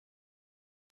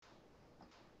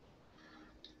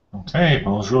Ok,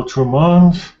 bonjour tout le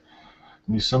monde.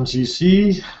 Nous sommes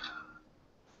ici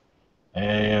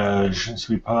et je ne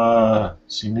sais pas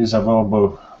si nous avons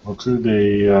beaucoup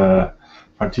de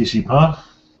participants.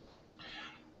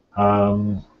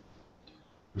 Euh,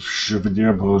 je veux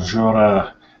dire bonjour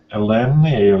à Hélène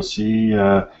et aussi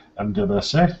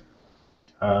hebdomadaire.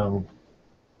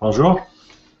 Bonjour.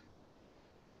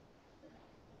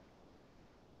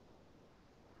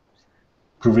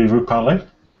 Pouvez-vous parler?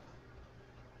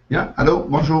 Bien, allô,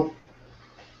 bonjour.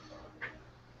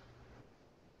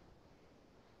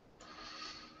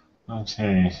 Ok.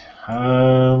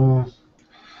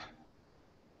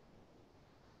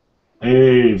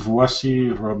 Et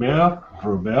voici Robert.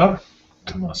 Robert,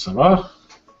 comment ça va?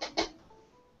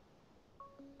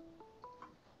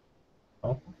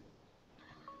 Oh,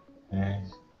 et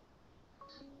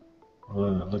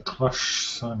la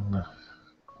cloche sonne.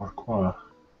 Pourquoi?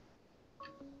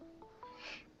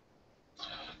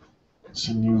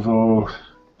 C'est nouveau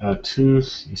à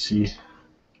tous ici.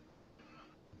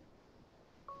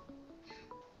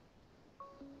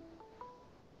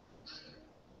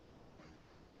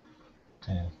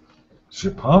 Je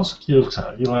pense qu'il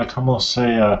a commencé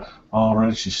à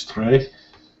enregistrer,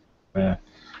 mais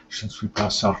je ne suis pas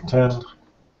certain.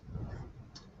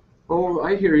 Oh,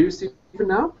 I hear you, Stephen,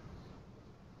 now.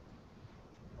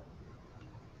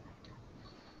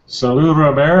 Salut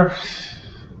Robert.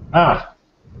 Ah,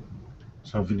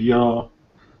 sa vidéo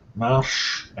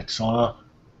marche, excellent.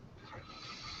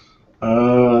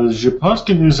 Je pense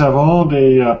que nous avons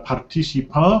des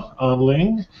participants en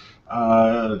ligne.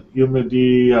 Il me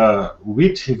dit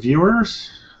 8 viewers,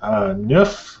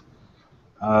 9.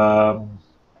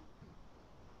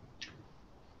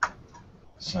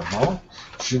 C'est bon.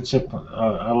 Je ne sais pas.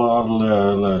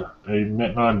 Alors, et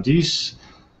maintenant 10.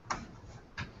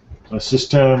 Le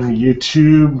système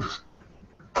YouTube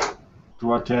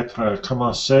doit être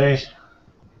commencé.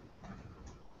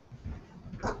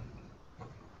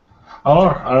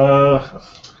 Alors,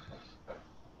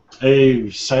 et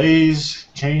 16,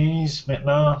 15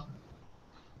 maintenant,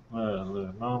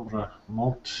 le nombre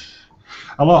monte.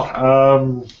 Alors,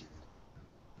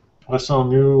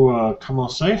 laissons-nous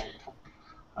commencer.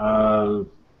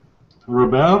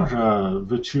 Robert,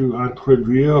 veux-tu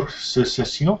introduire cette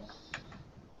session?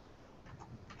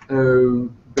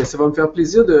 Ça va me faire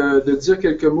plaisir de dire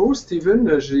quelques mots,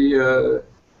 Stephen.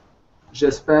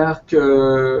 J'espère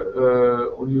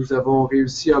que nous avons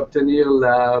réussi à obtenir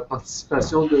la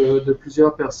participation de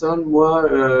plusieurs personnes. Moi,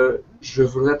 je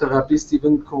voudrais te rappeler,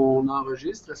 Stephen, qu'on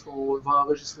enregistre. Est-ce qu'on va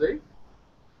enregistrer?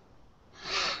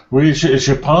 Oui,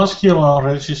 je pense qu'il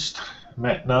enregistre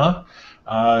maintenant.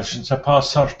 Je ne sais pas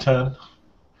certain.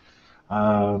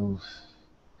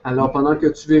 Alors, pendant que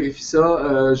tu vérifies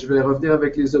ça, je vais revenir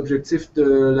avec les objectifs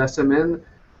de la semaine.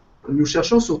 Nous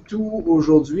cherchons surtout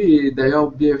aujourd'hui, et d'ailleurs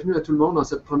bienvenue à tout le monde dans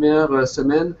cette première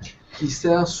semaine qui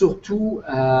sert surtout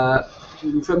à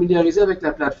nous familiariser avec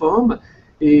la plateforme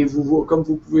et comme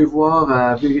vous pouvez voir,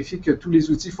 à vérifier que tous les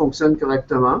outils fonctionnent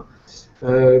correctement.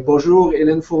 Bonjour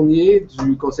Hélène Fournier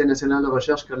du Conseil national de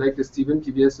recherche, collègue de Stephen qui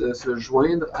vient se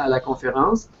joindre à la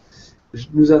conférence.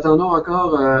 Nous attendons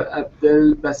encore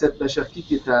Abdel Basset Bacherki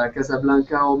qui est à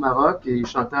Casablanca au Maroc et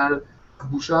Chantal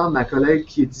Bouchard, ma collègue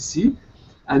qui est ici.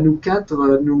 À nous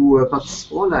quatre, nous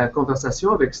participerons à la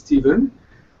conversation avec Stephen.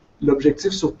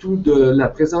 L'objectif surtout de la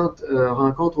présente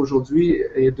rencontre aujourd'hui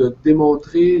est de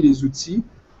démontrer les outils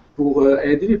pour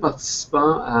aider les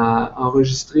participants à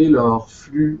enregistrer leur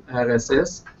flux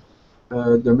RSS,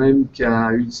 de même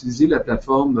qu'à utiliser la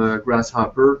plateforme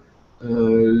Grasshopper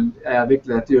avec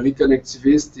la théorie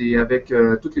connectiviste et avec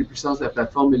toutes les puissances de la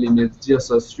plateforme et les médias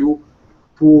sociaux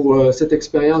pour cette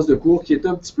expérience de cours qui est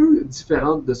un petit peu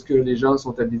différente de ce que les gens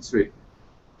sont habitués.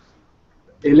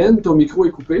 Hélène, ton micro est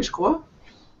coupé, je crois,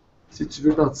 si tu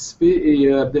veux participer,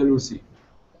 et Abdel aussi.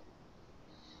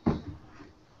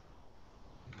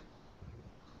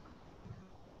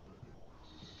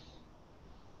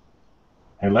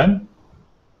 Hélène?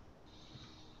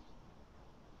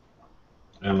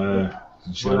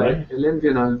 Voilà, Hélène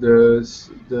vient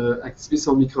d'activer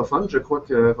son microphone. Je crois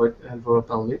qu'elle va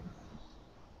parler.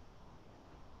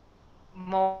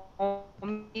 Mon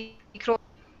micro.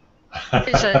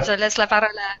 Je laisse la parole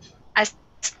à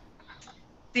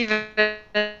Steven.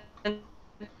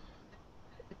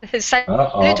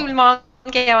 Salut tout le monde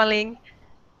qui est en ligne.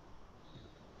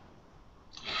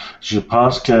 Je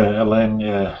pense que Hélène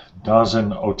est dans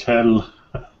un hôtel.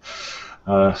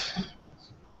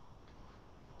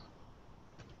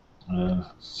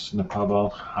 Ce n'est pas bon.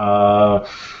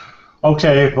 Ok,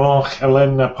 bon,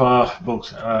 Hélène n'a pas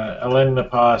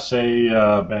assez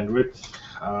bandwidth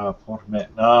pour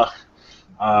maintenant.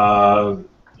 Elle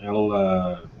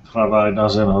travaille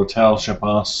dans un hôtel, je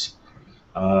pense.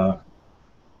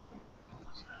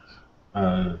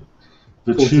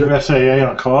 Veux-tu essayer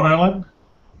encore, Ellen?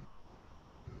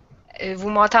 Vous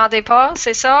m'entendez pas,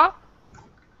 c'est ça?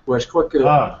 Ouais, je crois que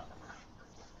là,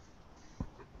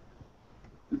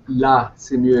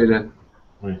 c'est mieux, Hélène.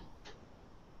 Oui.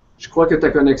 Je crois que ta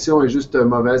connexion est juste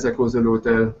mauvaise à cause de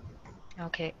l'hôtel.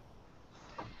 OK.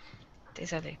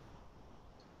 Désolé.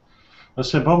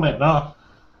 C'est bon maintenant.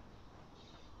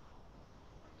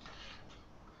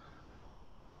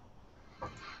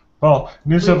 Bon,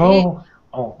 nous avons...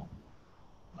 Oh.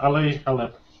 Allez, allez.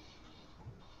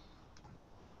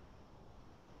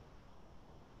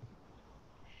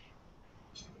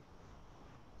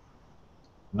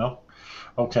 Non?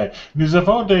 OK. Nous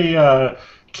avons des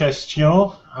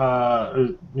questions.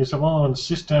 Nous avons un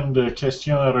système de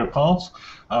questions et réponses.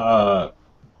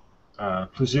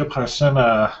 Plusieurs personnes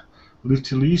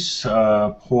l'utilisent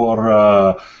pour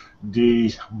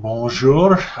dire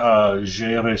bonjour.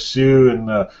 J'ai reçu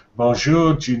un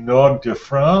bonjour du nord de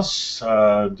France,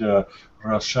 de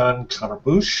Roxane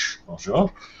Carbouche.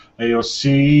 Bonjour. Et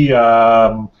aussi,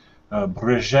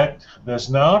 Brigitte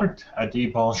Besnard a dit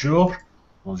bonjour.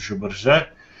 Bonjour Brigitte.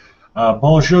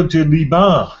 Bonjour du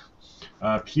Liban.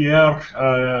 Pierre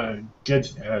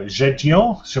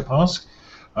Gédion, je pense.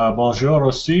 Bonjour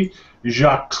aussi.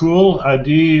 Jacques Cool a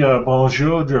dit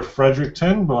bonjour de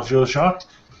Fredericton. Bonjour Jacques.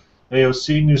 Et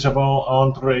aussi nous avons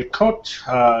André Côte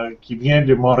qui vient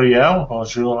de Montréal.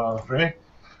 Bonjour André.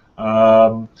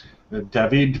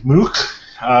 David Mouk.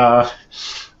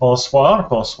 Bonsoir,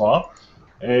 bonsoir.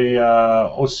 Et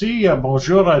aussi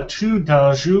bonjour à tous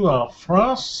d'Anjou en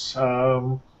France.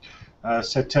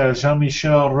 C'était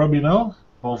Jean-Michel Robineau.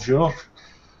 Bonjour.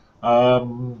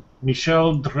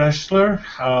 Michel Dressler.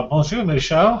 Bonjour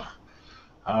Michel.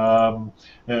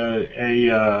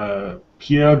 Et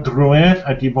Pierre Drouin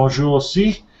a dit bonjour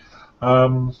aussi.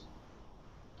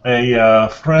 Et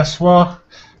François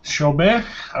Chaubert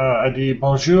a dit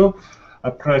bonjour.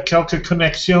 Après quelques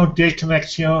connexions,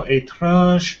 déconnexions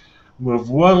étranges, me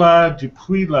voilà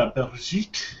depuis la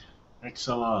Belgique.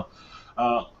 Excellent.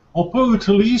 On peut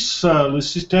utiliser le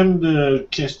système de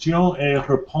questions et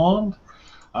répondre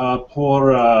pour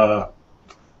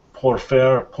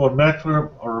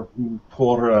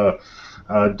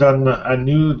donner à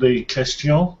nous des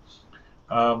questions.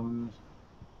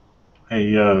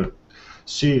 Et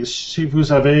si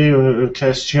vous avez une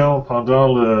question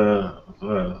pendant le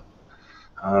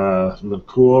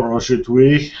cours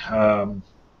aujourd'hui,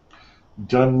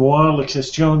 donne-moi la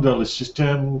question dans le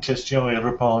système questions et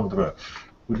répondre.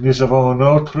 Nous avons un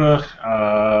autre,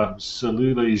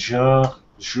 celui des gens,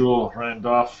 Jules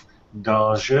Randolph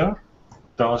Danger,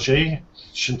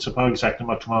 je ne sais pas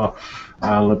exactement comment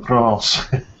le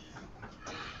prononcer.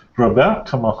 Robert,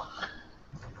 comment?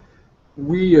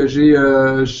 Oui, j'ai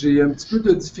un petit peu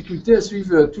de difficulté à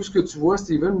suivre tout ce que tu vois,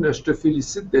 Steven. Je te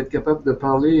félicite d'être capable de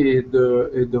parler et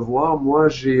de voir. Moi,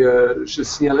 je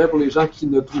signalerais pour les gens qui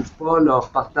ne trouvent pas leur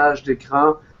partage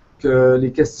d'écran que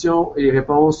les questions et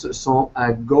réponses sont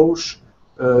à gauche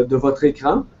de votre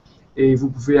écran et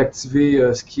vous pouvez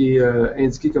activer ce qui est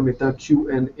indiqué comme étant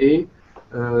Q&A.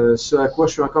 Ce à quoi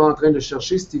je suis encore en train de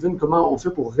chercher. Steven, comment on fait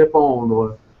pour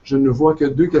répondre? Je ne vois que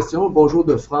deux questions. Bonjour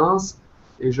de France.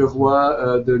 Et je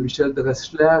vois de Michel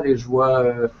Dressler et je vois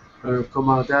un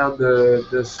commentaire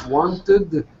de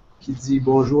Swanted qui dit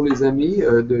bonjour les amis,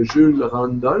 de Jules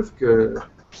Randolph que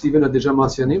Steven a déjà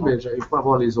mentionné, mais je n'arrive pas à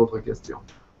voir les autres questions.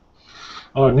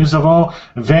 Nous avons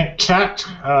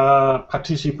 24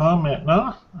 participants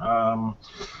maintenant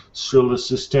sur le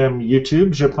système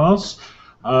YouTube, je pense.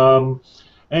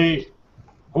 Et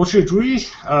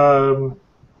aujourd'hui,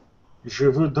 je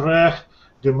voudrais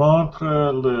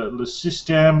démontrer le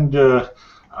système de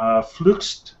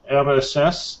flux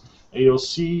RSS et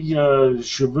aussi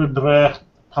je voudrais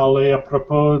parler à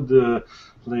propos de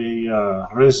les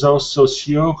réseaux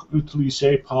sociaux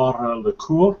utilisés par le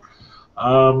cours.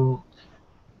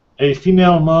 Et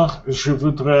finalement, je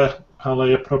voudrais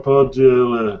parler à propos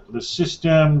de le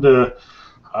système de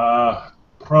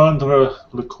prendre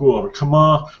le cours,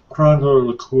 comment prendre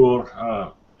le cours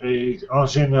et en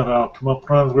général, comment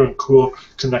prendre un cours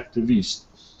connectiviste.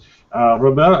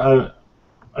 Robert,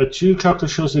 as-tu quelque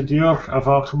chose à dire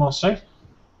avant de commencer?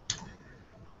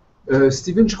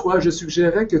 Steven, je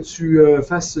suggérerais que tu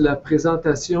fasses la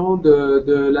présentation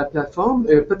de la plateforme.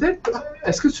 Peut-être,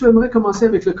 est-ce que tu aimerais commencer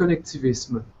avec le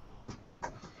connectivisme?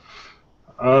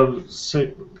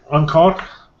 C'est encore,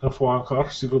 une fois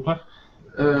encore, s'il vous plaît.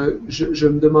 Je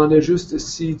me demandais juste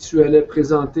si tu allais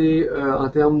présenter en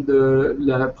termes de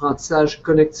l'apprentissage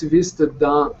connectiviste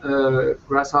dans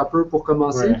Grasshopper pour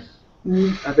commencer, ou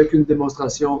avec une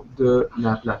démonstration de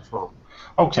la plateforme.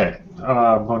 OK,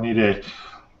 bonne idée.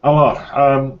 Alors,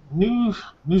 nous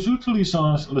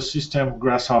utilisons le système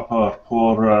Grasshopper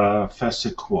pour faire ce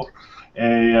cours.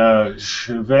 Et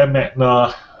je vais maintenant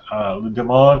le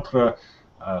démontrer.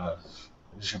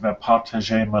 Je vais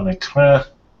partager mon écran.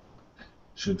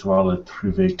 Je dois le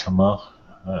trouver comment.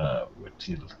 Où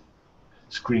est-il?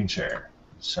 Screen share,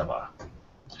 c'est là.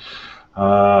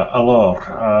 Alors,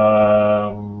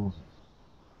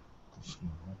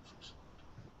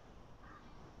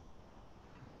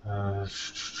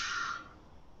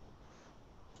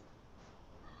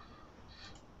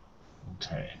 OK.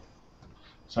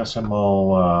 Ça, c'est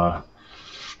mon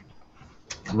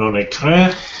écran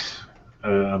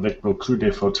avec beaucoup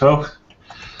de photos.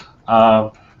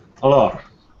 Alors,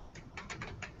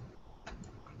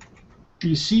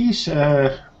 ici,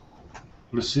 c'est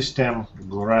le système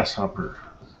Grasshopper.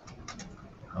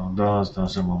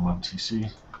 Dans un moment ici.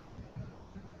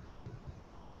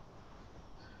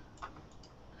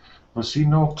 Voici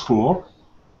nos cours.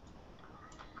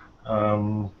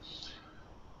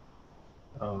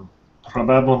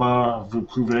 Probablement, vous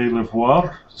pouvez le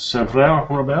voir. C'est vrai,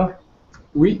 Robert?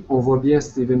 Oui, on voit bien,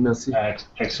 Steven, merci.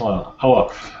 Excellent.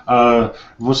 Alors,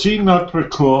 voici notre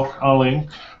cours en ligne.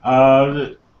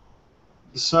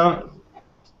 Ça,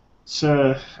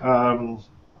 c'est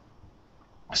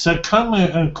comme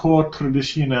un cours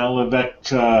traditionnel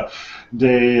avec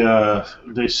des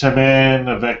semaines,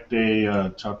 avec des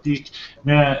topics,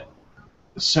 mais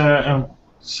c'est un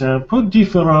peu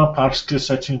différent parce que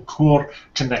c'est un cours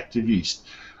connectiviste.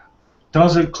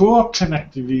 Dans un cours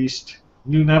connectiviste,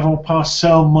 nous n'avons pas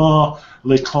seulement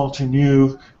les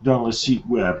contenus dans le site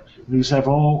web. Nous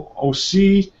avons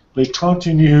aussi les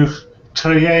contenus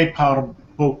créés par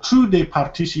beaucoup de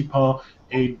participants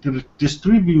et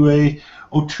distribués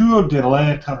autour de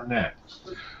l'Internet.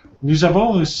 Nous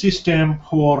avons un système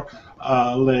pour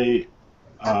les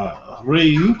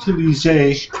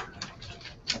réutiliser.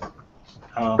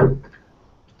 Le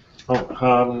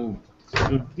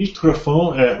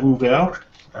microphone est ouvert.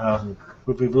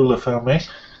 Pouvez-vous le fermer?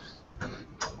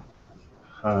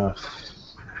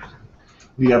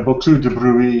 Il y a beaucoup de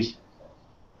bruit.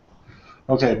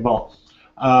 OK, bon.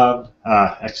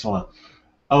 Excellent.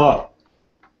 Alors,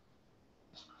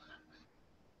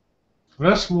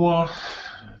 laisse-moi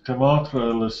te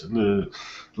montrer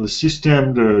le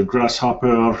système de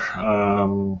Grasshopper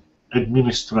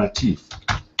administratif.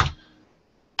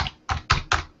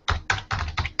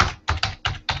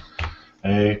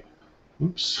 Et,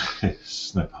 oups,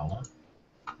 ce n'est pas là.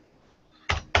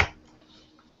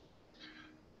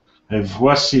 Et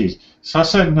voici, ça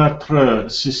c'est notre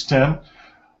système.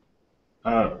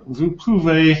 Vous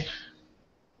pouvez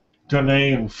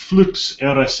donner un flux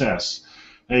RSS.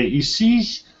 Et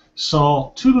ici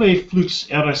sont tous les flux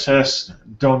RSS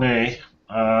donnés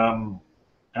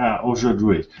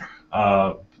aujourd'hui.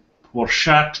 Pour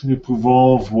chaque, nous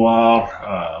pouvons voir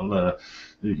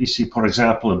ici, par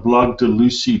exemple, le blog de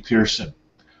Lucy Pearson.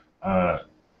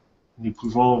 Nous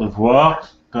pouvons le voir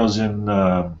dans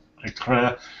un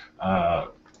écran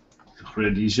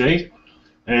rédigé.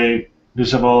 Et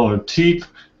nous avons le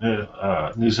titre,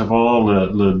 nous avons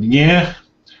le lien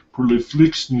pour le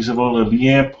flux, nous avons le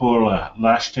lien pour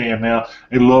l'HTML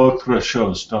et l'autre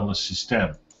chose dans le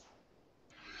système.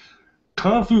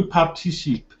 Quand vous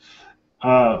participez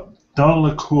dans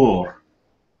le cours,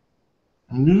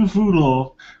 nous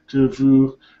voulons que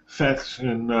vous faites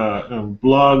un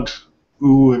blog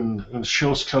ou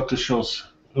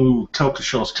quelque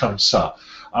chose comme ça.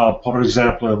 Par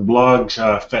exemple, un blog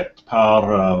fait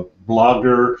par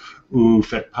Blogger ou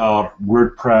fait par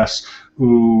WordPress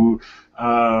ou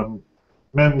même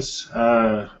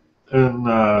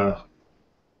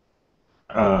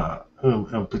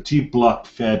un petit blog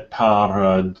fait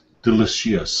par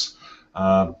Delicious.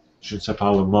 Je ne sais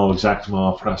pas le mot exactement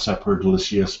en français pour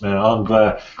Delicious, mais en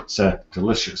anglais, c'est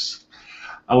Delicious.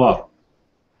 Alors,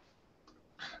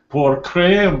 pour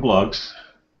créer un blog,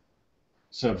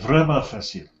 c'est vraiment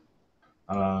facile.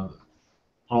 On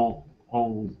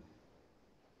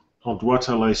doit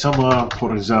aller seulement,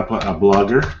 par exemple, à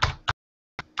Blogger.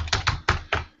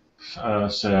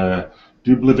 C'est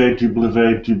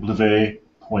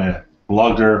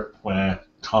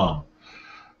www.blogger.com.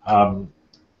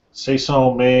 Ce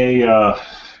sont mes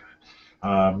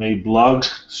blogs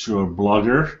sur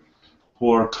Blogger.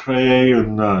 Pour créer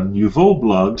un nouveau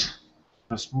blog,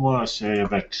 parce que moi, c'est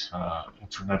avec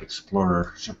Internet Explorer.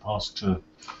 Je pense que...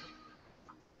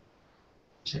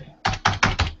 OK.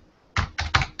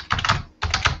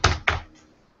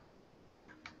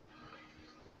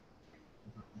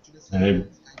 Et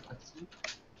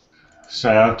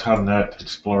c'est Internet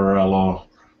Explorer, alors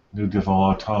nous devons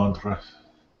attendre.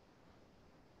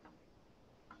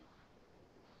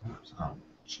 Oh,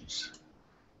 jeez.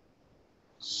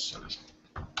 Silly.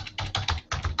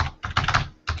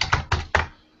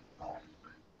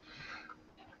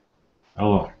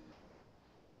 Alors,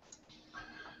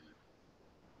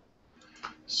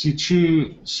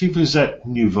 si vous êtes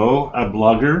nouveau à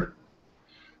Blogger,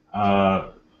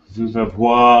 vous allez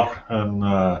voir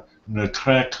un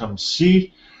trait comme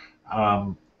ci.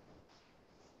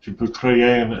 Tu peux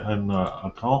créer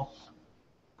un compte.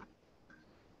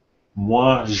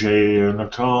 Moi, j'ai un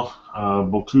compte.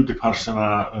 Beaucoup de personnes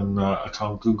ont un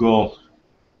compte Google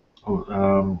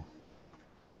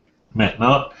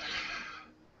maintenant.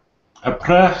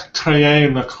 Après créer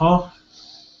un compte,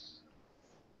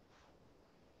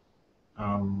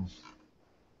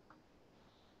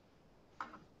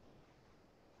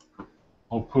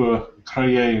 on peut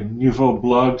créer un nouveau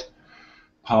blog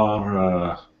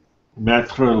par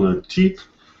mettre le titre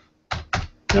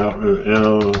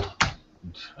REL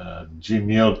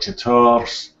Gmail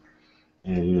 14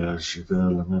 et je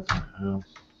vais le mettre.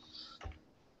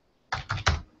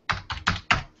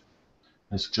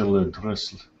 Est-ce que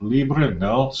l'adresse libre?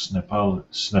 Non, ce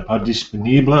n'est pas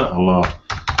disponible. Alors,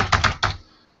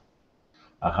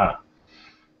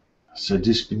 c'est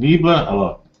disponible.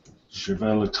 Alors, je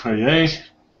vais le créer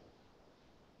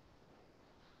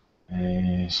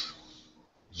et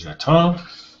j'attends.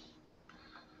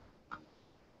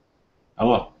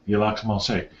 Alors, il a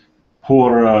commencé.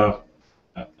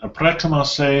 Après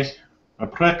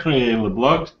créer le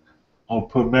blog, on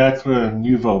peut mettre un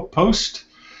nouveau post.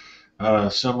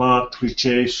 Seulement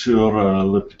cliquer sur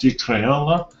le petit crayon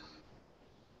là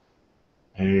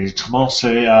et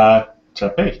commencer à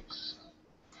taper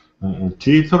un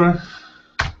titre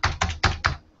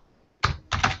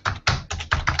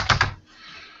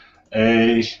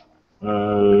et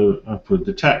un peu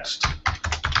de texte.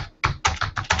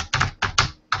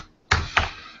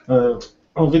 On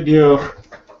va dire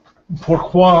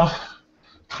pourquoi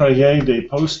créer des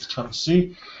posts comme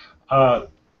ci.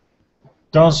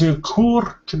 Dans un cours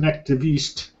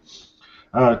connectiviste,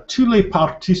 tous les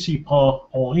participants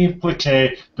ont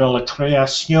impliqué dans la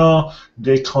création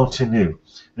des contenus.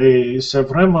 Et c'est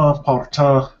vraiment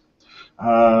important.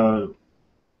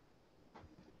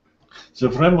 C'est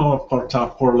vraiment important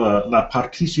pour la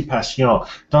participation.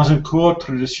 Dans un cours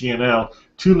traditionnel,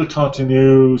 tous les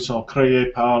contenus sont créés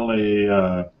par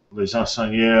les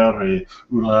enseignants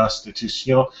ou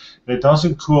l'institution. Mais dans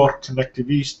un cours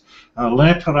connectiviste,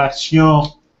 l'interaction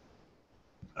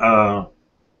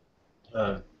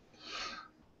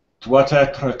doit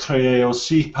être créée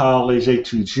aussi par les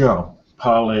étudiants,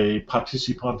 par les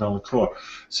participants dans le cours.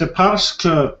 C'est parce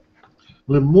que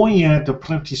le moyen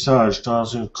d'apprentissage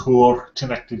dans un cours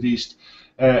connectiviste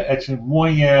est un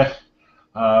moyen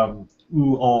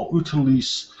où on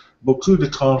utilise beaucoup de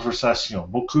conversations,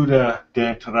 beaucoup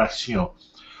d'interactions.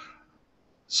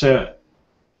 C'est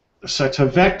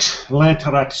avec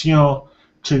l'interaction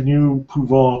que nous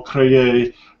pouvons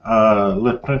créer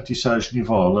l'apprentissage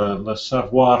nouveau, le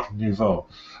savoir nouveau.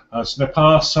 Ce n'est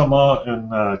pas seulement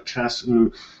une classe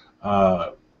où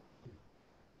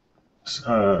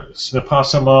ce n'est pas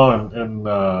seulement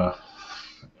un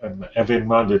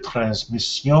événement de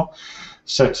transmission,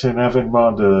 c'est un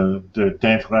événement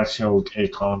d'interaction et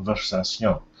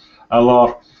conversation.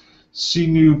 Alors, si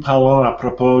nous parlons à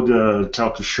propos de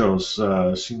quelque chose,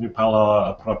 si nous parlons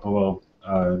à propos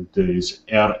des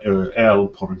REL,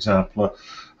 par exemple,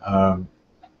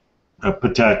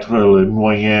 peut-être le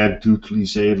moyen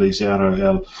d'utiliser les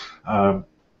REL,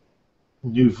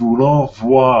 nous voulons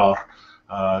voir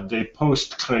des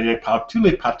posts créés par tous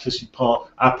les participants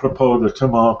à propos de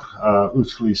comment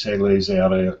utiliser les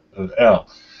REL.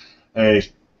 Et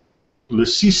le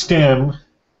système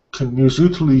que nous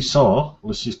utilisons,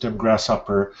 le système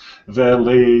Grasshopper, va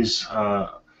les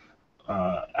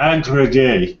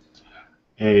agréger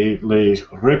et les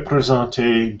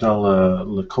représenter dans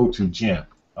le quotidien.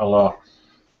 Alors,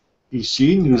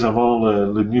 ici, nous avons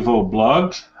le nouveau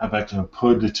blog avec un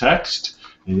peu de texte.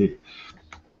 Et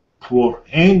pour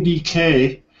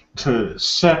indiquer que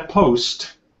ce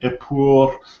post est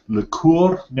pour le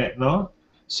cours maintenant,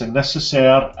 c'est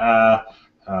nécessaire à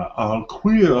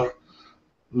inclure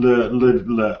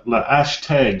le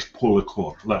hashtag pour le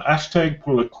cours. Le hashtag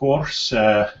pour le cours,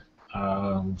 c'est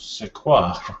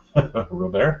quoi,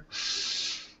 Robert?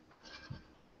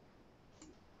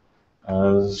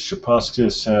 Je pense que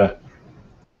c'est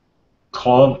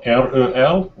clone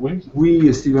REL, oui?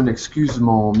 Oui, Steven, excuse,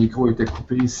 mon micro était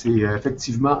coupé. C'est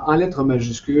effectivement en lettres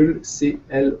majuscules,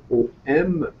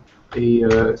 CLOM Et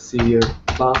c'est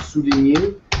barre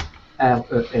soulignée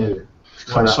REL.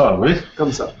 Comme ça, oui.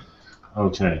 Comme ça.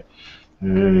 OK. Et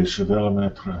je vais le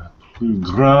mettre plus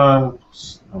grand.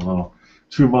 Alors,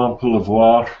 tout le monde peut le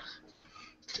voir.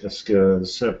 Est-ce que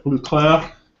c'est plus clair?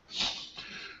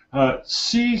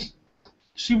 Si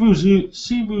vous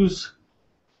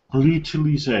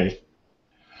l'utilisez,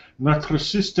 notre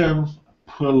système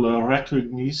pour le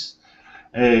reconnaître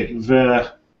et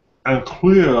va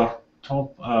inclure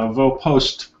vos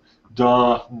posts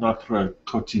dans notre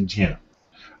quotidien.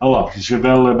 Alors, je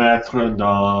vais le mettre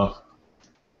dans...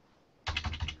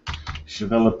 Je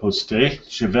vais le poster,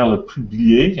 je vais le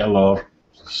publier. Alors,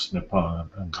 ce n'est pas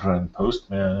un grand post,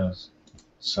 mais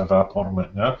ça va pour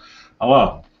maintenant.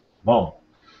 Alors, bon,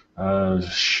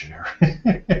 share.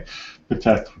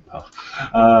 Peut-être pas.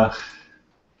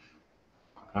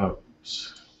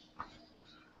 Oups.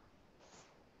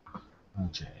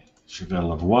 OK, je vais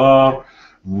le voir.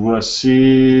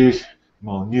 Voici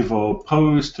mon nouveau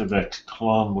post avec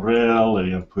colonne réel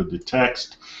et un peu de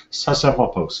texte. Ça, c'est mon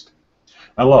post.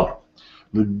 Alors,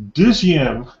 le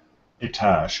deuxième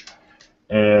étage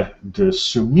est de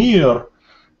soumettre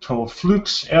ton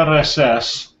flux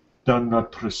RSS dans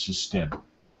notre système.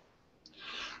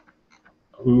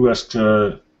 Où est-ce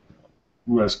que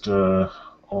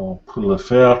on peut le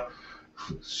faire?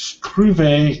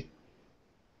 Trouvez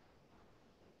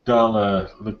dans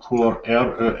le cours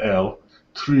REL,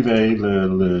 trouvez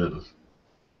le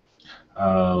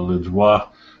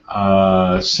droit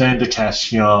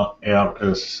syndication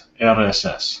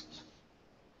RSS.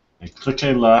 Et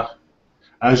cliquez là,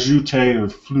 ajouter un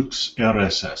flux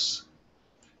RSS.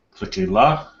 Cliquez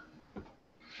là.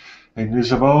 Et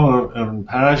nous avons une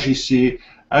page ici,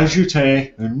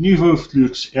 ajouter un nouveau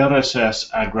flux RSS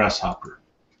à Grasshopper.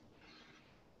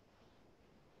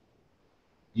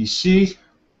 Ici,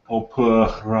 on peut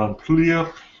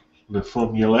remplir le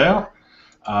formulaire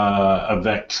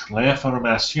avec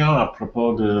l'information à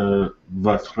propos de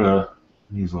votre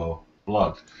nouveau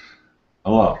blog.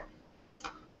 Alors,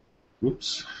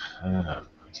 oups,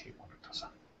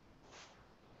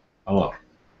 alors,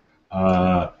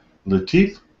 le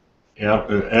titre,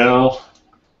 REL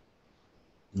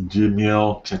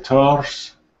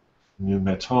 2014, nous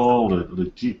mettons le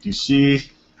titre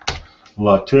ici,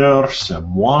 l'auteur c'est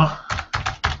moi,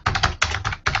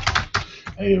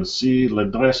 et aussi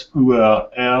l'adresse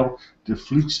URL de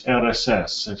flux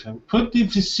RSS. C'est un peu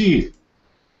difficile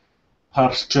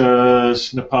parce que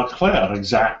ce n'est pas clair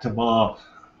exactement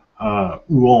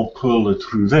où on peut le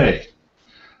trouver.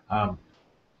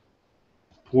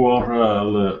 Pour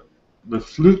le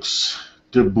flux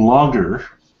de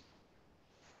blogueurs,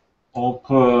 on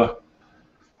peut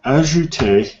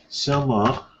ajouter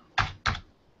seulement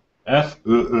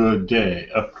FEED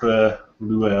après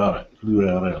l'URL.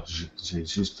 J'ai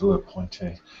juste le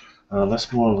pointer.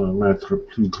 Laisse-moi le mettre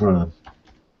plus grand.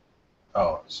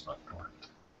 Oh, it's not correct.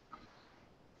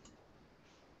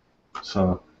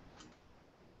 So,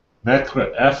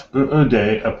 mettre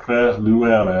FEED après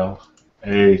l'URL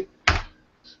et...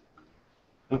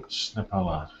 Oups, ce n'est pas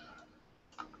là.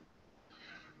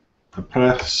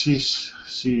 Après,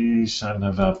 si ça ne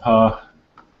va pas...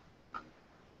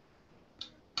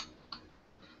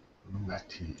 Où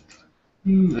est-il?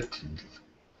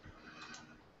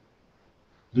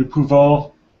 Nous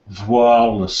pouvons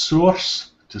voir la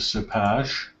source de cette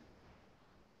page.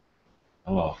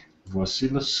 Alors, voici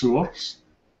la source.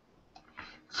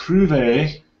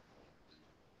 Trouvez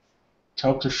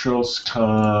quelque chose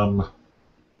comme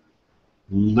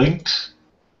link,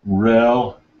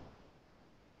 rel,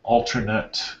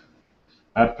 alternate,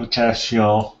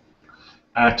 application,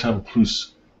 atom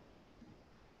plus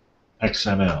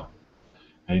XML.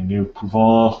 Et nous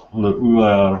pouvons le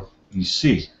URL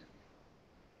ici.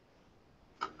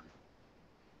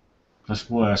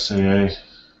 Laisse-moi essayer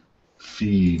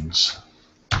feeds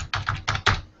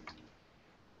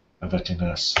avec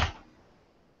un S.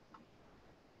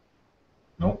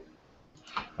 Non.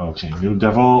 OK. Nous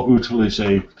devons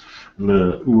utiliser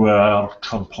le URL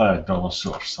complet dans la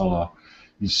source. Alors,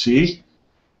 ici,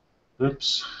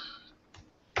 oups.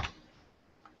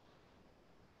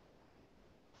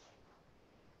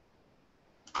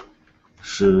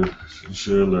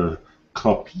 Je le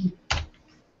copie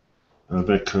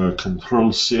avec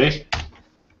CTRL-C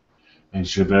et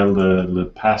je vais le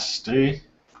paster,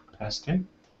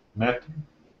 mettre,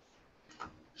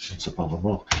 je ne sais pas le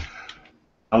mot.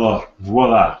 Alors,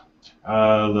 voilà,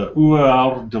 le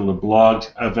URL de le blog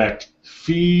avec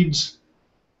feeds,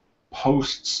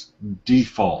 posts,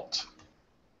 default.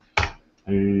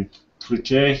 Et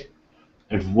cliquez,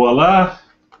 et voilà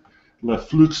le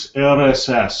flux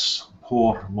RSS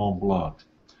pour mon blog.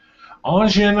 En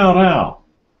général,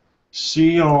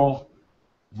 si on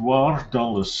voit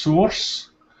dans la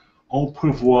source, on peut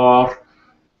voir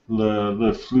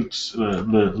le flux,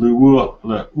 le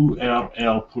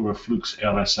URL pour le flux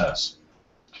RSS.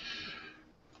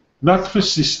 Notre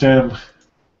système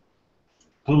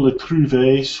peut le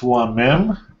trouver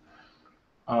soi-même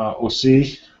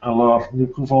aussi. Alors, nous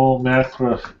pouvons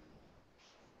mettre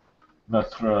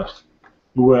notre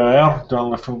URL dans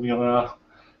le formulaire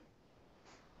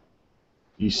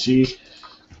ici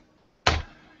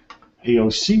et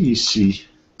aussi ici.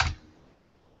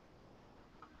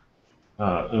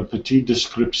 Une petite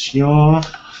description,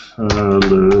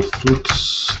 le flux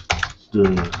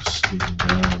de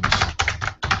signaux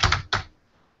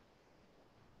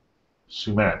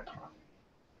soumettre.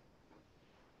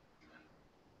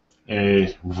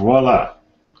 Et voilà.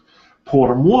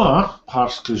 Pour moi,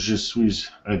 parce que je suis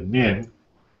admin,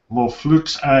 mon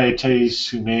flux a été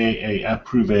soumis et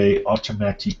approuvé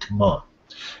automatiquement.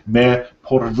 Mais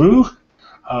pour vous,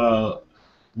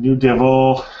 nous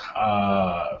devons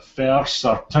faire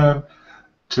certain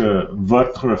que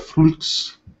votre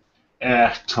flux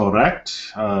est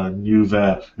correct. Nous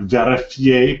allons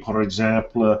vérifier, par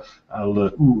exemple,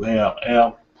 le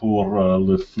URL pour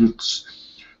le flux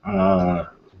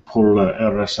pour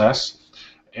le RSS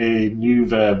et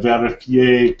nous allons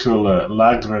vérifier que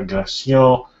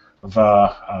l'agrégation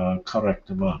va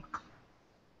correctement.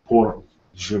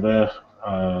 Je vais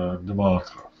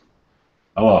démontrer.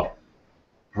 Alors,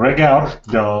 regarde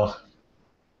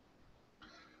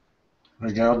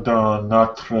dans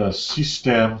notre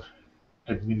système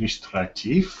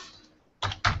administratif.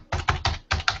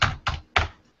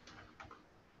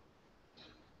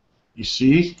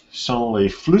 Ici sont les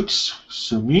flux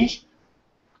soumis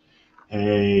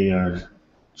et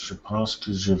je pense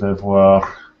que je vais voir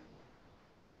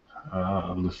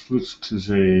le flux que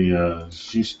j'ai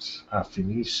juste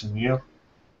fini de soumettre.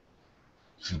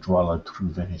 Je dois le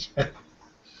trouver.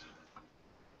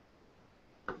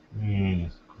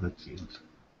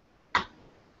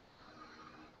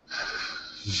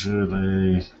 Je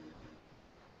l'ai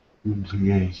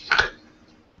oublié.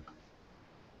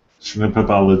 Je ne peux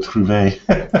pas le trouver.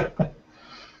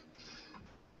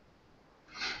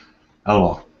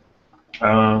 Alors,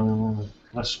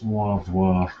 laisse-moi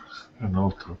voir un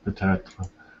autre peut-être.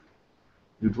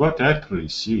 Il doit être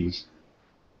ici.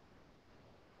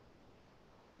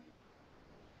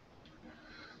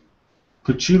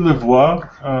 Peux-tu le voir,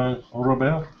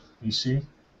 Robert, ici?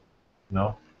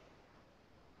 Non?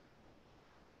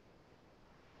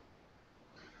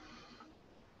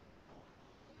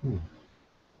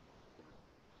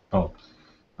 Bon.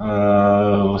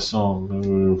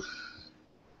 Laissons-nous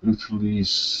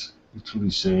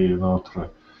utiliser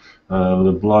notre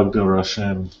le blog de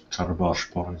Rachel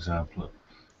Carboche, par exemple.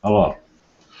 Alors,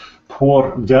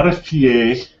 pour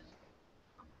vérifier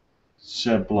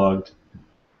ce blog,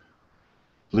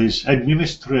 les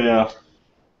administrateurs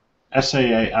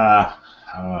essayaient à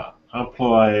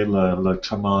employer la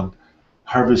commande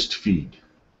harvest feed.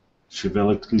 Je vais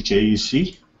le cliquer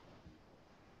ici.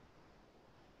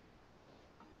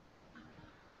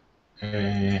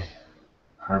 Et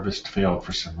harvest failed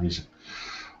for some reason.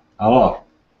 Alors,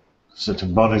 c'est un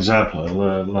bon exemple.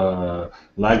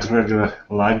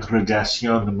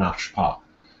 L'agrégation ne marche pas.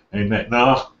 Et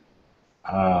maintenant,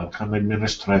 comme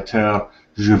administrateur,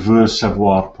 je veux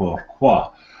savoir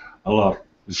pourquoi. Alors,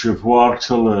 je vois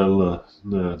que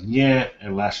le lien et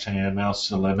l'HTML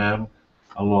c'est le même.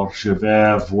 Alors, je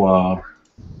vais voir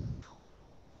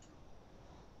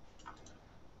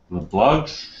le blog.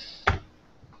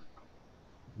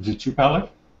 Veux-tu parler?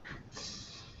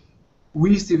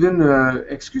 Oui, Steven,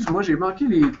 excuse-moi, j'ai manqué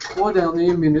les 3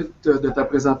 dernières minutes de ta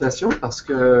présentation parce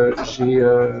que j'ai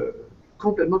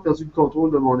complètement perdu le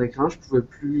contrôle de mon écran. Je ne pouvais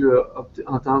plus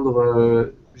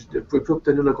entendre, je ne pouvais plus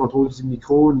obtenir le contrôle du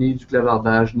micro, ni du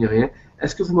clavardage, ni rien.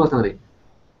 Est-ce que vous m'entendez?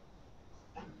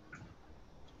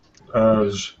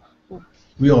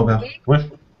 Oui, Robert. Oui.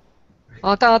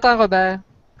 On t'entend, Robert.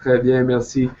 Très bien,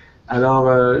 merci. Alors,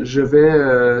 je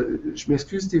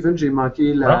m'excuse, Steven, j'ai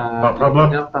manqué la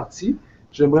dernière partie.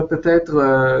 J'aimerais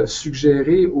peut-être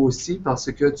suggérer aussi,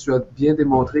 parce que tu as bien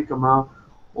démontré comment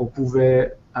on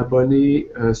pouvait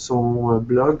abonner son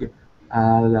blog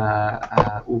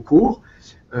au cours.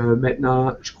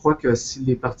 Maintenant, je crois que si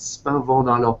les participants vont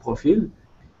dans leur profil,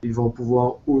 ils vont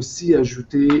pouvoir aussi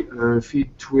ajouter un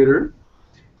feed Twitter.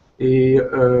 Et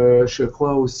je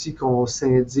crois aussi qu'on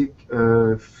s'indique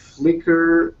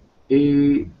Flickr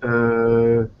et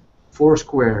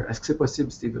Foursquare. Est-ce que c'est possible,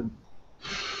 Steven?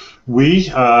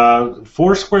 Oui,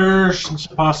 Foursquare, je ne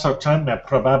suis pas certain, mais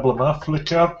probablement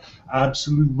Flickr,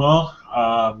 absolument.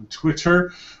 Twitter.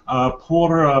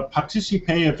 Pour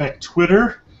participer avec Twitter,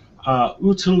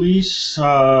 utilise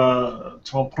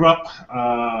ton propre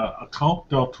compte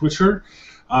dans Twitter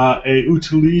et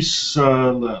utilise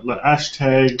le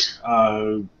hashtag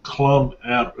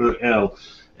CLOMREL.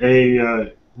 Et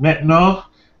maintenant,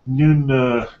 nous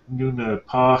ne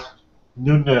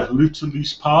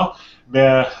l'utilisons pas,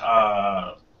 mais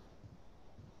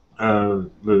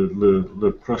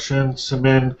la prochaine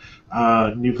semaine,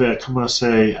 nous allons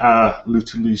commencer à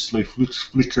utiliser les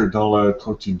Flickr dans le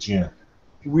quotidien.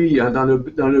 Oui, dans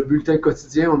le bulletin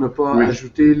quotidien, on n'a pas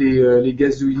ajouté les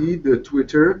gazouillis de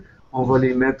Twitter. On va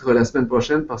les mettre la semaine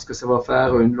prochaine parce que ça va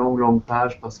faire une longue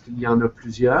page parce qu'il y en a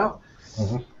plusieurs.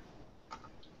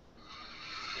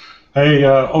 Et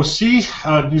aussi,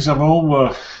 nous avons,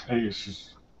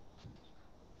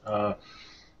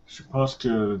 je pense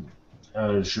que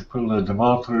je peux le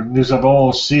démontrer, nous avons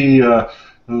aussi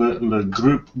le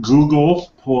groupe Google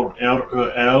pour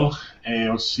REL et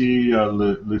aussi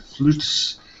le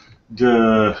flux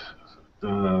de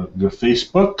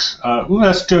Facebook. Où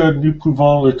est-ce que nous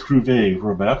pouvons le trouver,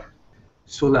 Robert?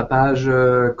 Sur la page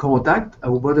Contact,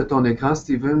 au bas de ton écran,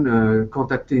 Steven,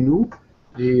 contactez-nous.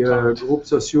 Les groupes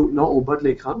sociaux, non, au bas de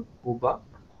l'écran, au bas.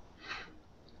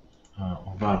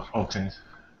 Au bas, OK.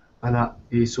 Voilà,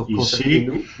 et sur Ici,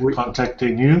 Contactez-nous. Oui.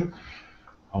 Contactez-nous.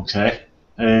 OK.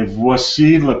 Et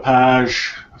voici la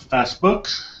page Facebook.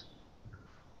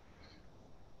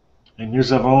 Et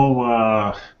nous avons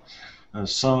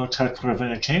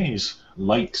 195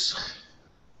 likes.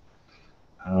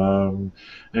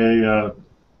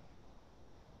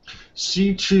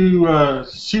 Si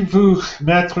vous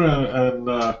mettez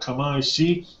un comment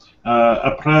ici,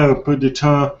 après un peu de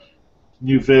temps,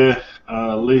 nous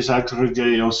allons les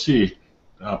agréger aussi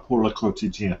pour le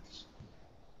quotidien.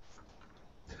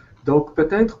 Donc,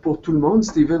 peut-être pour tout le monde,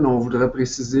 Steven, on voudrait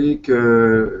préciser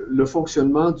que le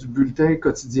fonctionnement du bulletin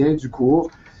quotidien du cours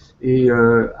est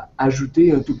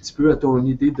ajouté un tout petit peu à ton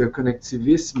idée de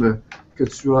connectivisme que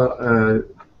tu as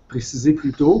précisé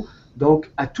plus tôt.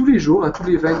 Donc, à tous les jours, à tous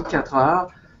les 24 heures,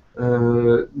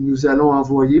 nous allons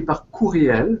envoyer par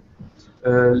courriel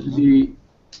les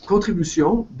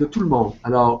contributions de tout le monde.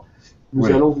 Alors, nous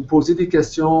allons vous poser des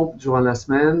questions durant la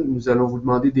semaine. Nous allons vous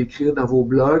demander d'écrire dans vos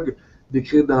blogs,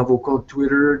 d'écrire dans vos comptes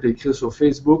Twitter, d'écrire sur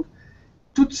Facebook.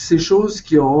 Toutes ces choses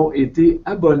qui auront été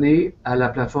abonnées à la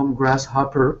plateforme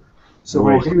Grasshopper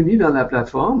seront réunies dans la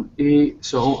plateforme et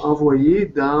seront envoyées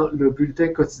dans le bulletin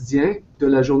quotidien de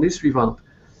la journée suivante.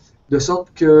 De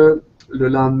sorte que le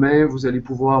lendemain, vous allez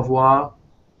pouvoir voir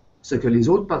ce que les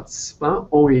autres participants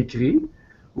ont écrit.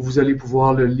 Vous allez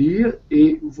pouvoir le lire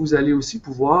et vous allez aussi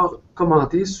pouvoir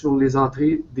commenter sur les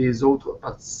entrées des autres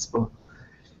participants.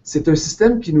 C'est un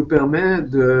système qui nous permet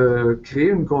de créer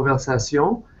une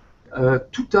conversation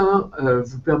tout en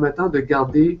vous permettant de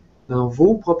garder dans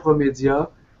vos propres médias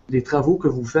les travaux que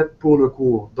vous faites pour le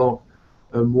cours. Donc,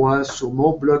 moi, sur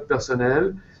mon blog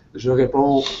personnel, je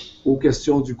réponds aux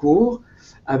questions du cours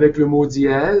avec le mot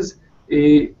dièse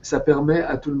et ça permet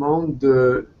à tout le monde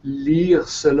de lire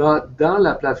cela dans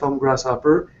la plateforme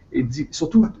Grasshopper et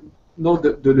surtout, non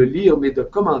de le lire, mais de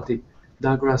commenter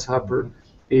dans Grasshopper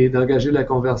et d'engager la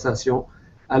conversation,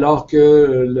 alors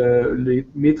que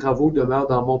mes travaux demeurent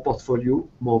dans mon portfolio,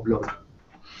 mon blog.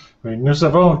 Oui, nous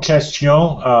avons une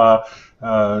question.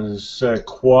 C'est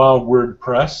quoi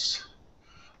WordPress?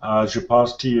 Je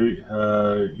pense qu'il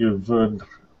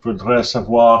voudrait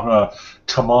savoir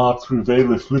comment trouver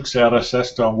le flux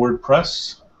RSS dans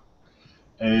WordPress.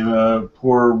 Et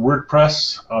pour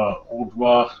WordPress, on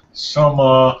doit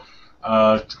seulement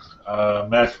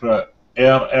mettre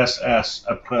RSS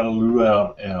après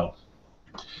l'URL.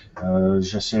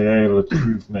 J'essaierai de le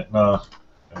trouver maintenant.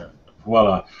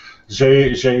 Voilà.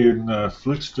 J'ai un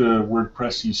flux de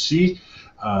WordPress ici.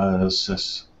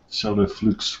 C'est le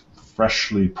flux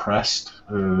freshly pressed.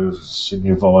 C'est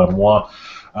niveau à moi.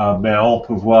 Mais on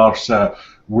peut voir ça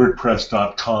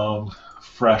wordpress.com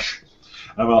fresh.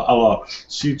 Alors,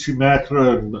 si tu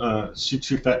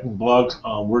fais un blog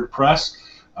en WordPress,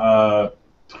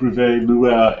 trouvez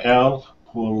l'URL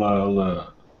pour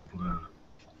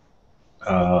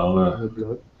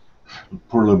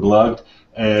le blog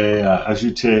et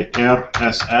ajoutez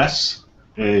RSS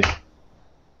et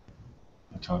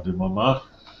attendez un moment,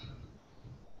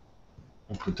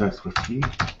 peut-être feed.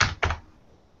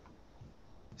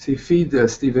 C'est feed,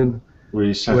 Steven.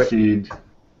 Oui, c'est feed.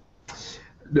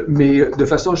 Mais de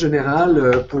façon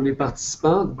générale, pour les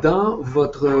participants, dans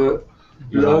votre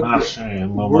blog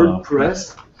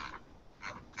WordPress,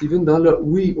 Steven,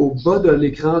 oui, au bas de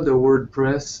l'écran de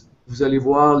WordPress, vous allez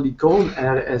voir l'icône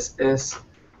RSS,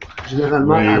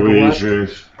 généralement à droite.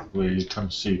 Oui, comme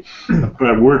ici.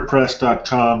 Après,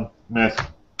 wordpress.com,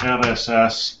 mettre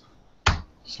RSS/fresh.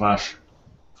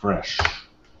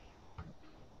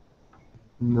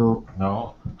 Non.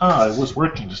 No? Ah, it was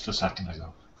working just a second ago.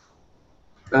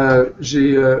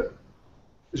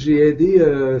 J'ai aidé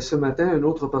ce matin un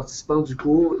autre participant du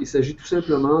cours. Il s'agit tout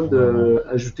simplement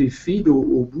d'ajouter feed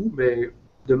au bout, mais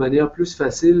de manière plus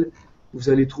facile. Vous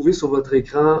allez trouver sur votre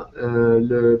écran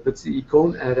le petit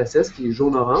icône RSS qui est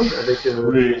jaune-orange avec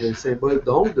un symbole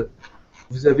d'onde.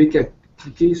 Vous avez qu'à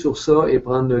cliquer sur ça et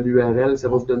prendre l'URL. Ça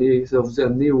va vous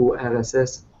amener au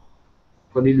RSS.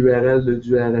 Prenez l'URL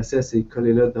du RSS et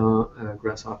collez-le dans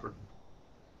Grasshopper.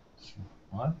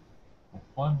 What?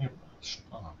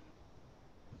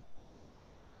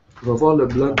 On va voir le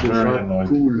blog de Jacques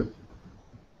Cool.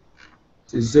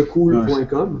 C'est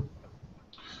thecool.com.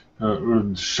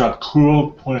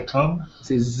 Jacquescool.com.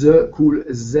 C'est The Cool,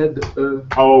 Z-E.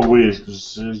 Oh oui,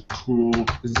 The Cool.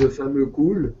 The fameux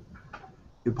Cool.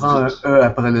 Il prend un E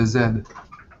après le Z.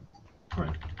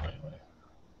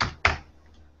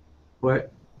 Ouais.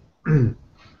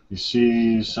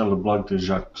 Ici, c'est le blog de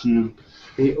Jacques Cool.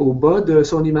 Et au bas de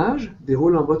son image,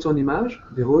 déroule en bas de son image,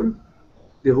 déroule,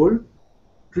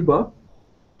 plus bas.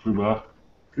 Plus bas.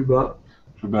 Plus bas.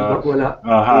 Plus bas. Voilà.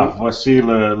 Voici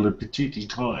le petit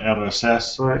icône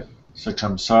RSS. Ouais. C'est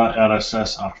comme ça,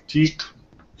 RSS article.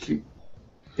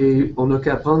 Et on n'a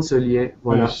qu'à prendre ce lien.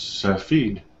 Voilà. C'est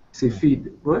feed. C'est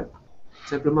feed. Ouais.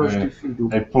 Simplement ajouter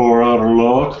feed. Et pour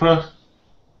l'autre,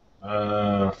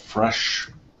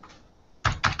 fresh.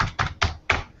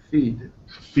 Feed.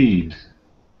 Feed.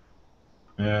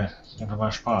 Mais ça ne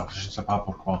marche pas. Je ne sais pas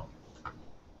pourquoi.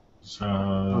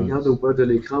 Regarde au bas de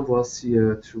l'écran, voir si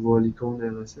tu vois l'icône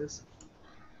RSS.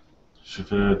 Je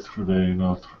vais trouver une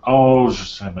autre. Oh, je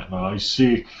sais maintenant.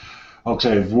 Ici, ok,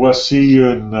 voici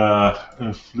un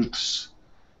flux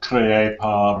créé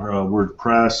par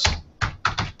WordPress.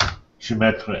 Je vais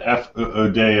mettre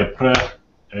FEED après,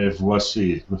 et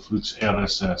voici le flux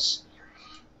RSS.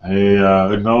 Et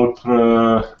un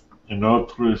autre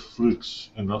flux,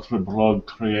 un autre blog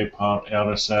créé par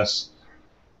RSS.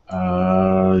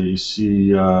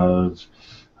 Ici,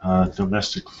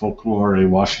 domestic folklore et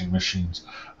washing machines.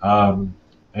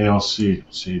 Et aussi,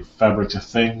 c'est Fabric of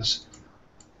Things.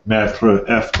 Mettre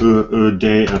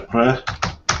FEED après.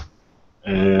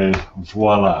 Et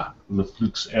voilà, le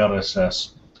flux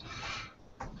RSS.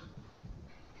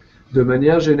 De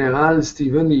manière générale,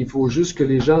 Steven, il faut juste que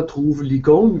les gens trouvent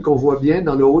l'icône qu'on voit bien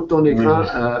dans le haut de ton écran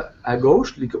à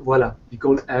gauche. Voilà,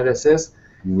 l'icône RSS.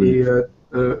 Oui. Et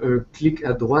un clic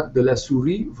à droite de la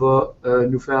souris va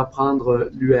nous faire prendre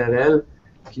l'URL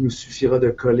qui nous suffira de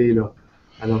coller là.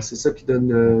 Alors, c'est ça qui donne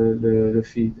le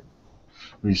feed.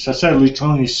 Oui, ça c'est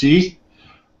l'icône ici.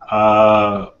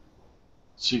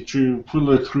 Si tu peux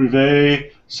le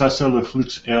trouver, ça c'est le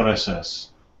flux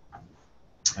RSS.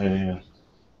 Et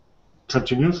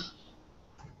continue.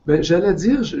 Ben, j'allais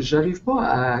dire, j'arrive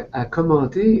pas à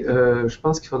commenter. Je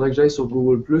pense qu'il faudrait que j'aille sur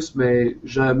Google+, mais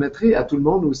je mettrai à tout le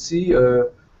monde aussi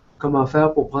comment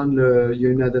faire pour prendre il y a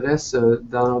une adresse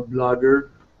dans Blogger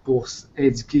pour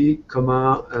indiquer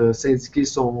comment s'indiquer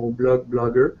son blog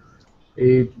Blogger.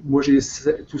 Et moi, j'ai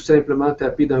tout simplement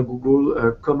tapé dans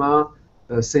Google comment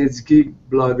s'indiquer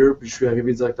Blogger, puis je suis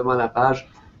arrivé directement à la page.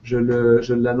 Je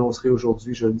l'annoncerai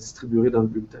aujourd'hui, je le distribuerai dans le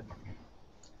bulletin.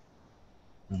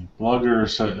 Blogger,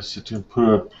 c'est un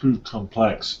peu plus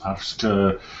complexe parce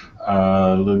que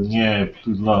le lien est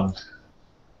plus long.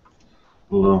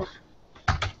 Alors,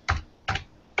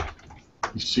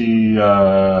 ici,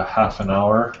 half an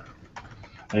hour.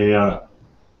 Et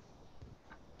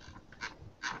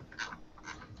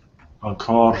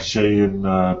encore, j'ai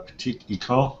une petite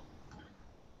icône.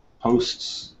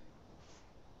 Posts.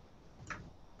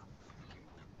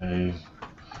 Et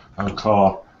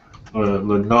encore,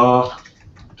 le nom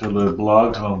de le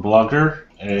blog en Blogger.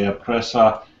 Et après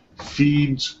ça,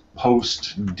 feeds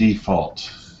post default.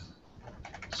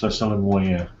 Ça, c'est le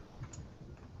moyen.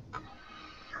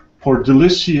 Pour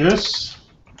Delicious,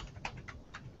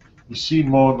 ici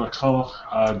mon account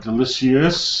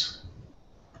Delicious,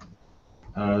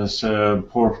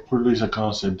 pour les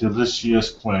accounts, c'est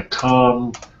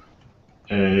delicious.com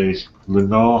et le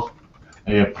nom,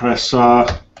 et après ça,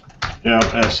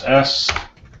 RSS,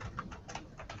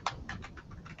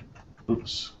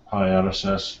 oups, pas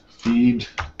RSS, feed,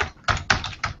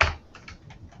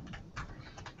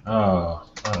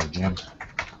 again.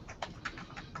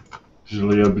 Je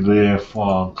l'ai oublié une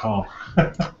fois encore.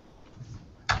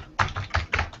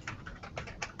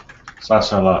 Ça,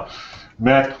 c'est là.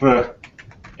 mettre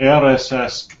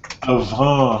RSS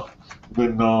avant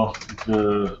le nom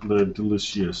de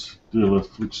le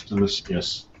flux delicieux.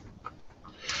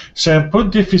 C'est un peu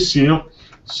difficile.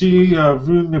 Si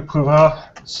vous ne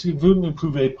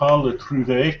pouvez pas le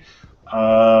trouver,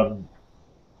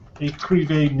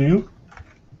 écrivez-nous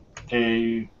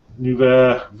et nous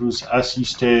allons vous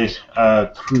assister à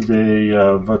trouver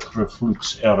votre flux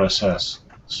RSS.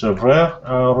 C'est vrai,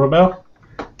 Robert?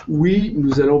 Oui,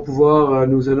 nous allons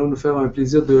nous faire un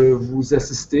plaisir de vous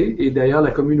assister et d'ailleurs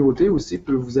la communauté aussi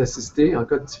peut vous assister en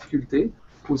cas de difficulté.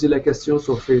 Posez la question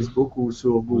sur Facebook ou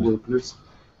sur Google+.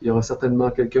 Il y aura certainement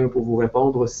quelqu'un pour vous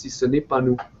répondre si ce n'est pas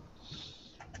nous.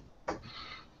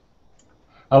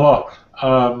 Alors,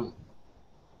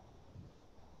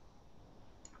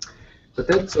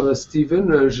 peut-être,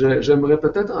 Steven, j'aimerais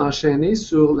peut-être enchaîner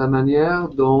sur la manière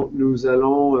dont nous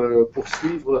allons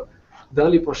poursuivre dans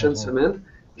les prochaines semaines.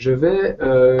 Je vais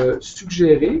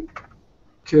suggérer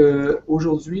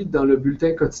qu'aujourd'hui, dans le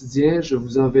bulletin quotidien, je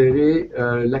vous enverrai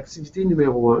l'activité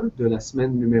numéro 1 de la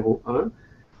semaine numéro 1,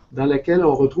 dans laquelle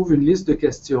on retrouve une liste de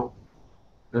questions.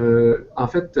 En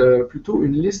fait, plutôt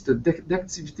une liste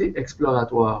d'activités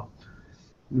exploratoires.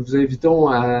 Nous vous invitons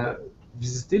à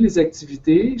visiter les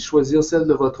activités, choisir celle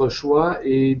de votre choix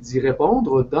et d'y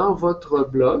répondre dans votre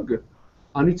blog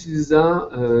en utilisant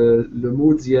le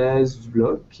mot dièse du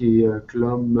blog qui est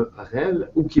clom-rel,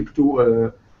 ou qui est plutôt,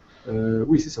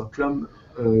 oui c'est ça,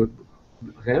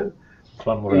 clom-rel.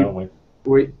 Clom-rel, oui.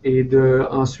 Oui, et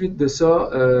ensuite de ça,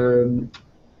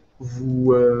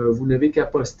 vous n'avez qu'à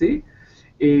poster.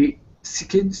 Et ce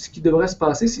qui devrait se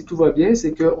passer, si tout va bien,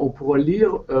 c'est qu'on pourra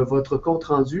lire votre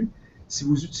compte-rendu. Si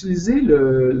vous utilisez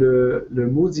le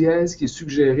mot dièse qui est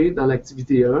suggéré dans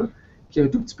l'activité 1, qui est un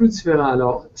tout petit peu différent.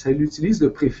 Alors, ça utilise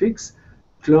le préfixe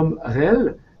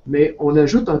clom-rel, mais on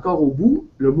ajoute encore au bout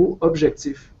le mot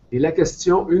objectif. Et la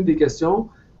question, une des questions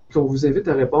qu'on vous invite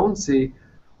à répondre, c'est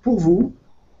pour vous,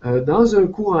 dans un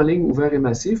cours en ligne ouvert et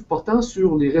massif portant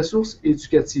sur les ressources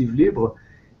éducatives libres,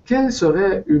 quelle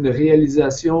serait une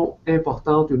réalisation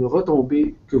importante, une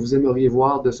retombée que vous aimeriez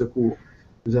voir de ce cours?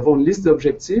 Nous avons une liste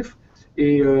d'objectifs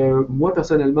et moi,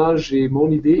 personnellement, j'ai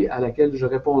mon idée à laquelle je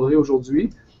répondrai aujourd'hui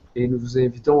et nous vous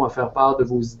invitons à faire part de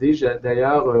vos idées.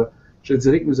 D'ailleurs, je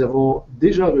dirais que nous avons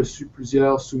déjà reçu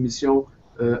plusieurs soumissions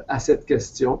à cette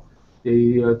question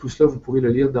et tout cela, vous pourrez le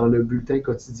lire dans le bulletin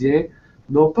quotidien,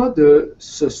 non pas de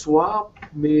ce soir,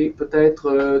 mais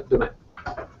peut-être demain.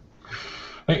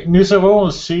 Nous avons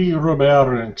aussi, Robert,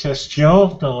 une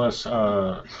question dans la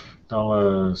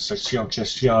section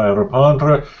questions à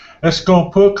répondre. Est-ce qu'on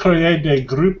peut créer des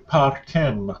groupes par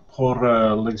thème pour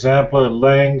l'exemple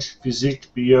langue,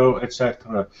 physique, bio, etc.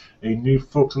 et nous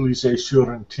focaliser sur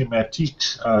une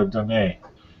thématique donnée?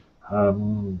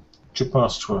 Que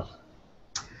penses-tu?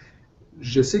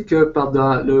 Je sais que par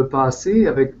le passé,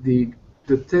 avec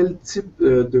de tels types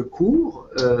de cours,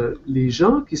 les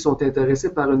gens qui sont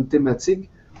intéressés par une thématique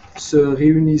se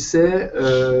réunissaient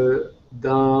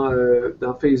dans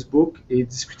Facebook et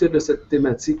discutaient de cette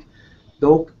thématique.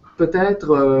 Donc,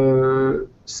 peut-être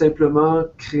simplement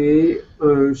créer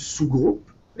un sous-groupe.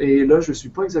 Et là, je ne suis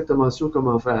pas exactement sûr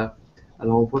comment faire.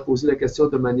 Alors, on pourrait poser la question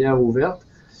de manière ouverte,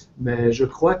 mais je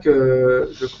crois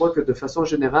que de façon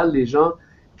générale, les gens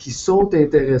qui sont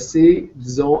intéressés,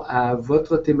 disons, à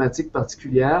votre thématique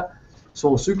particulière,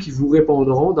 sont ceux qui vous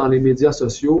répondront dans les médias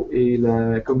sociaux et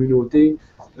la communauté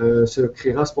se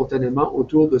créera spontanément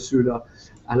autour de ceux-là.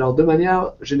 Alors, de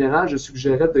manière générale, je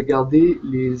suggérerais de garder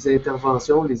les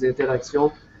interventions, les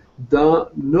interactions dans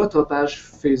notre page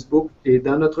Facebook et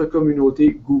dans notre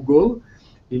communauté Google.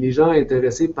 Et les gens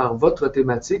intéressés par votre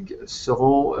thématique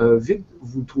sauront vite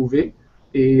vous trouver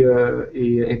et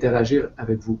interagir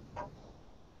avec vous.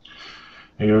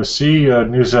 Et aussi,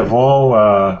 nous avons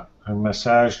un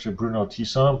message de Bruno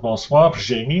Tisson. Bonsoir,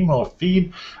 j'ai mis mon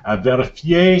feed à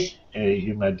vérifier et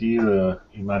il m'a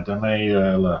donné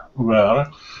l'URL.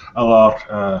 Alors,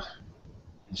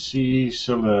 ici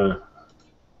sur le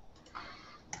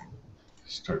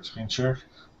Start Screen Share,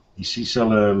 ici sur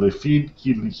le feed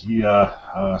qu'il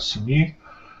a soumis,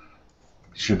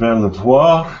 je vais le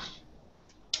voir.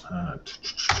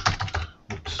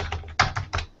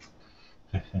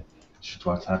 Je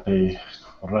dois taper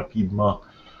rapidement,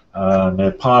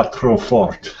 mais pas trop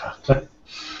forte.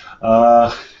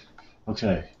 OK.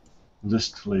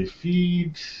 Liste les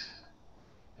feeds.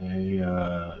 Et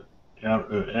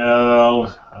REL,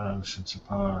 je ne sais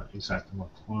pas exactement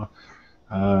quoi.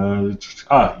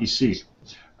 Ici.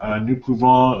 Nous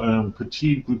pouvons un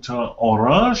petit bouton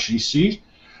orange ici.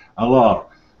 Alors,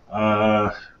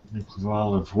 nous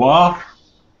pouvons le voir.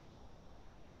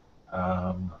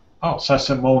 Oh, ça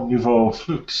c'est mon nouveau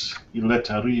flux. Il est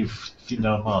arrivé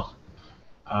finalement.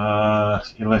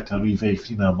 Il est arrivé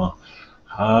finalement.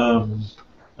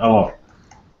 Alors,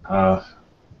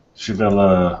 je vais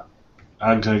le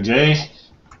agréger.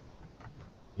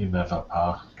 Il ne va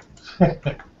pas. Je ne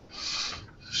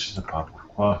sais pas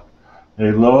pourquoi.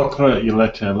 Et l'autre, il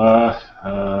était là.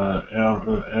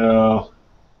 REL,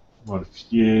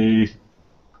 modifié.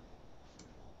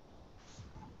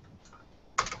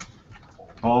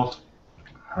 Bon.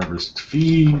 Harvest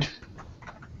feed.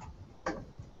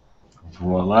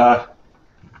 Voilà.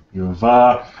 Il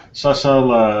va. Ça, c'est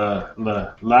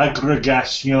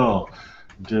l'agrégation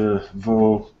de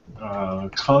vos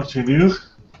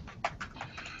contenus.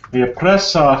 Et après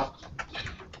ça,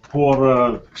 pour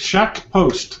chaque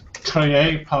post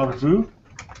créé par vous,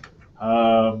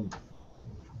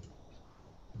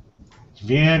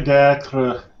 vient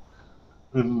d'être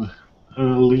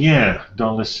un lien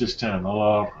dans le système.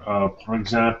 Alors, par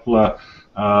exemple,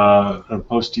 un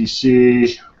post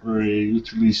ici,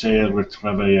 réutiliser,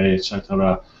 retravailler, etc.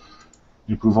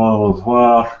 Nous pouvons le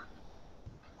voir.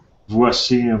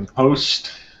 Voici un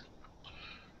post.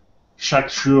 Chaque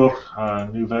jour,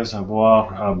 nous allons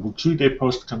avoir beaucoup de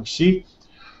posts comme ci.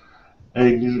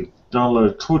 Et nous, dans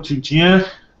le quotidien,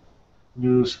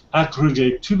 nous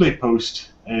agrégons tous les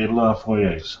posts et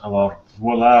l'envoyer. Alors,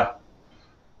 voilà.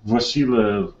 Voici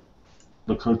le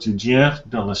quotidien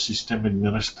dans le système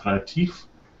administratif.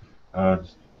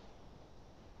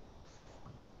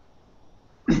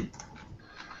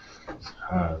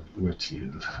 Où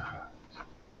est-il?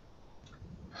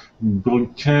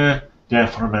 Bulletin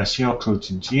d'information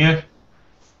quotidien.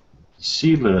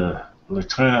 Ici, le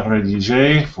train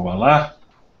rédigé, voilà.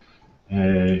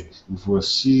 Et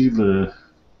voici le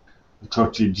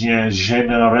quotidien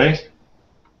généré.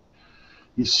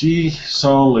 Ici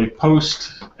sont les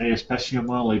posts, et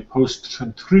spécialement les posts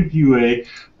contribués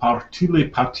par tous les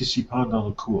participants dans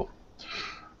le cours.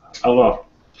 Alors,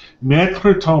 mettre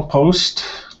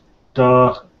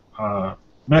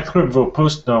vos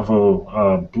posts dans vos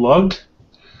blogs,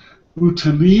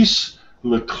 utilise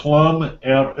le clone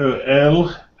REL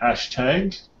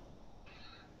hashtag,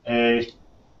 et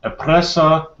après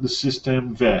ça, le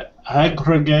système va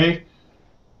agréger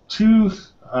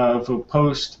tous vos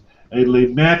posts et les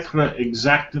mettre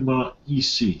exactement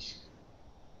ici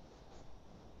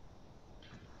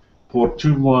pour tout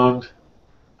le monde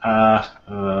à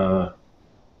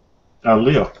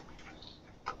lire.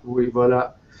 Oui,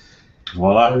 voilà.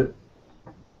 Voilà.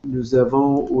 Nous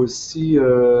avons aussi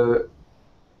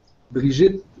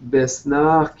Brigitte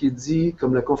Besnard qui dit,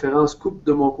 comme la conférence coupe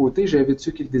de mon côté, j'invite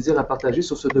ceux qui le désirent à partager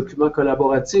sur ce document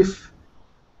collaboratif.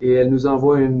 Et elle nous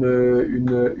envoie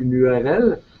une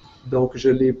URL. Donc, je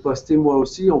l'ai posté moi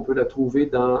aussi. On peut la trouver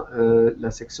dans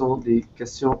la section des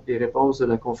questions et réponses de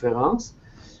la conférence.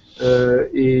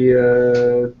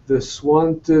 The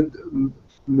Swanted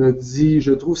me dit,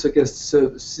 je trouve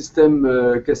ce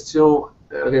système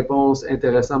questions-réponses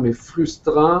intéressant mais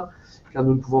frustrant car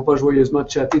nous ne pouvons pas joyeusement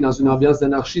chatter dans une ambiance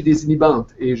d'anarchie désinhibante.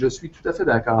 Et je suis tout à fait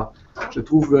d'accord. Je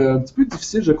trouve un petit peu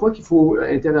difficile. Je crois qu'il faut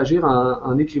interagir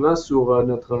en écrivant sur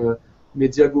notre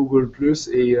média Google+,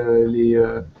 et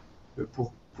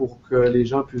pour que les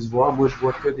gens puissent voir. Moi, je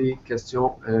vois que des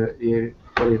questions et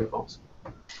pas les réponses.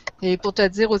 Et pour te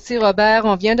dire aussi, Robert,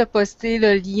 on vient de poster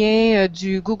le lien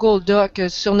du Google Doc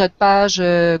sur notre page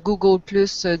Google+,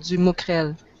 du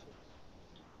MOOCREL.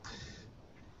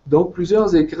 Donc,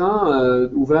 plusieurs écrans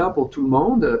ouverts pour tout le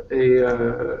monde et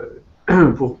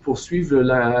pour suivre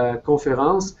la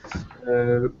conférence.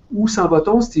 Où s'en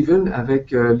va-t-on, Steven,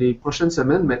 avec les prochaines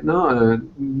semaines? Maintenant,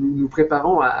 nous nous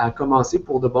préparons à commencer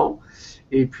pour de bon.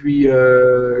 Et puis,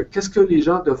 qu'est-ce que les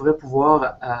gens devraient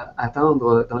pouvoir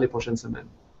attendre dans les prochaines semaines?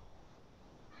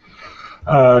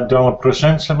 Dans la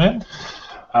prochaine semaine,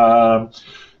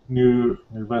 nous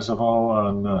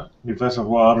allons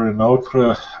avoir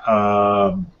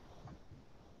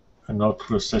une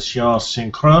autre session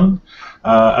synchrone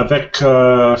avec,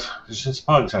 je ne sais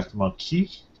pas exactement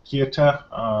qui était,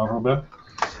 Robert?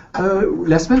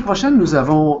 La semaine prochaine, nous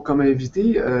avons comme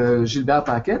invité Gilbert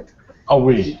Paquette. Ah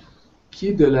oui. Qui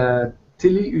est de la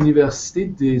Télé-Université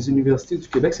des Universités du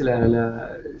Québec. C'est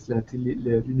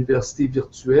l'université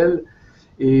virtuelle.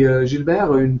 Et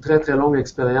Gilbert a une très, très longue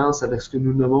expérience avec ce que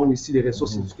nous nommons ici les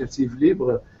ressources éducatives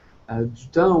libres. Du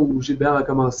temps où Gilbert a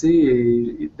commencé,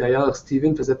 et d'ailleurs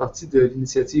Steven faisait partie de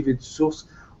l'initiative EduSource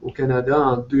au Canada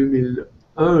en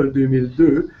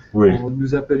 2001-2002. Oui.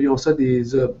 Nous appelions ça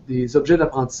des objets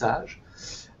d'apprentissage.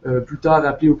 Plus tard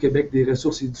appelés au Québec des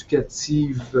ressources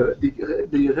éducatives,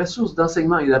 des ressources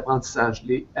d'enseignement et d'apprentissage,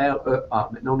 les REA.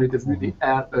 Maintenant, on est devenu des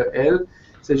REL.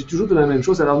 Il s'agit toujours de la même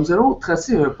chose. Alors, nous allons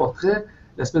tracer un portrait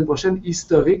la semaine prochaine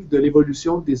historique de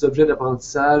l'évolution des objets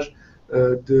d'apprentissage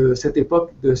de cette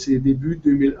époque, de ses débuts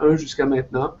 2001 jusqu'à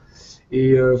maintenant,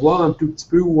 et voir un tout petit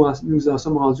peu où nous en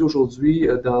sommes rendus aujourd'hui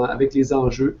avec les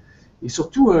enjeux, et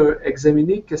surtout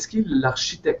examiner qu'est-ce qu'est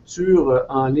l'architecture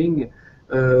en ligne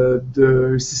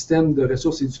d'un système de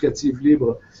ressources éducatives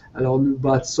libres. Alors, nous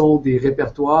bâtissons des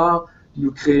répertoires,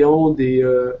 nous créons des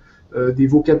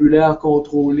vocabulaires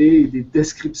contrôlés et des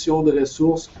descriptions de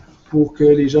ressources pour que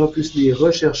les gens puissent les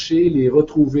rechercher, les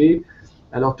retrouver.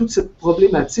 Alors, toute cette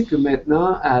problématique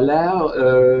maintenant a l'air,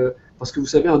 parce que vous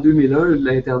savez, en 2001,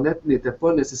 l'Internet n'était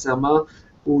pas nécessairement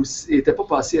n'était pas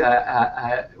passé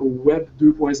au Web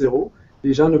 2.0.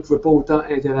 Les gens ne pouvaient pas autant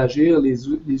interagir,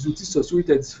 les outils sociaux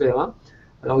étaient différents.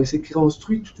 Alors, il s'est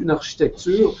construit toute une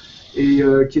architecture et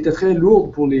qui était très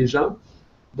lourde pour les gens.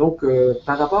 Donc,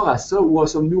 par rapport à ça, où en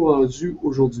sommes-nous rendus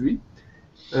aujourd'hui?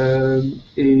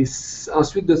 Et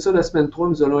ensuite de ça, la semaine 3,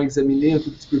 nous allons examiner un tout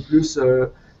petit peu plus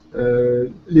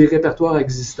les répertoires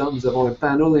existants. Nous avons un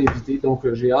panel invité, donc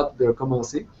j'ai hâte de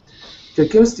commencer.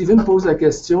 Quelqu'un, Steven, pose la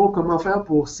question, comment faire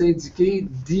pour syndiquer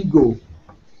Digo?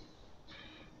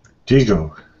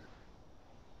 Digo.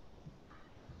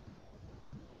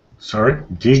 Sorry,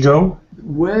 Digo?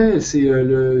 Ouais, c'est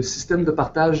le système de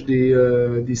partage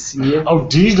des signets. Oh,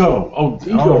 Digo! Oh,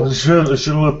 Digo. oh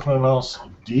je le prononce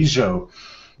Digo.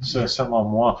 C'est seulement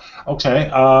moi. OK,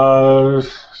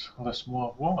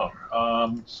 laisse-moi voir.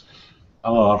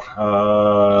 Alors,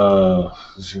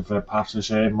 je vais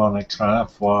partager mon écran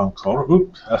fois encore.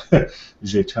 Oups,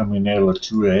 j'ai terminé le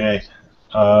QA.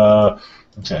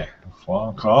 OK, une fois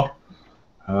encore.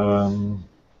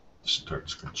 Start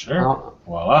Scratcher.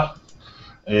 Voilà.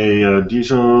 Et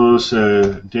Digo,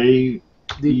 c'est D-I-I-G-O.com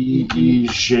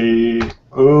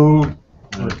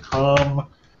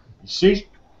ici.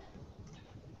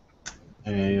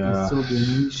 Et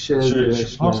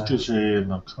je pense que j'ai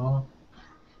un compte.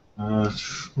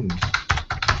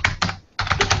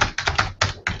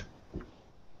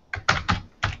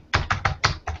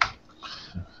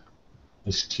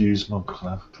 Excuse mon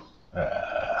cloud.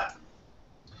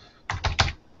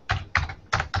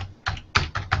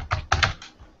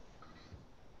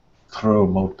 Throw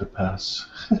mot de passe.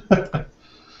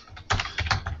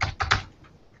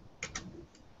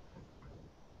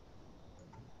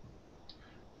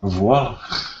 Voilà.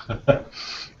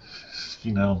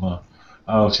 Finalement.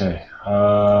 OK.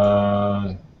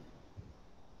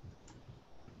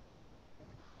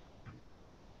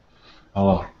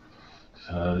 Alors,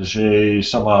 j'ai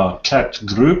seulement 4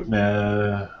 groupes,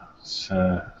 mais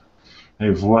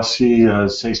et voici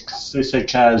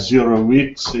CCK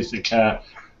 08, CCK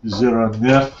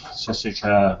 09, CCK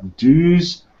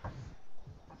 12.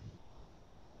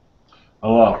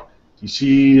 Alors,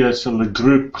 ici, c'est le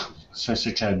groupe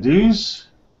CCK 12.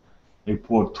 Et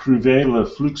pour trouver le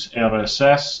flux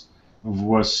RSS,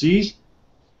 voici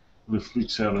le flux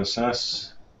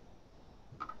RSS.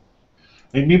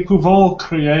 Et nous pouvons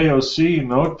créer aussi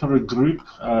un autre groupe,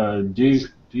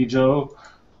 Digo,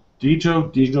 je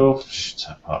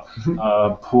sais pas,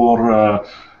 pour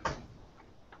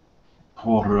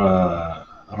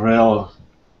REL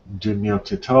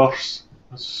 2014.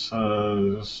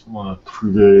 Laisse-moi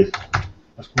trouver,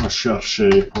 laisse-moi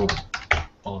chercher pour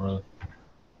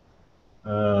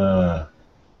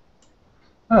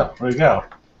regarde.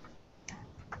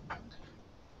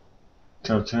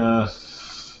 Quelqu'un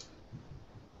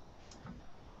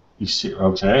ici,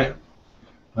 OK.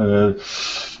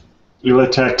 Il a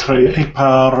été créé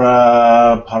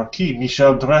par qui?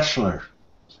 Michel Dreschler.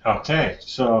 OK.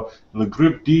 So, le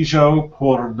groupe Digo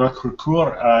pour notre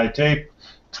cours a été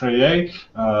créé.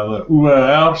 Le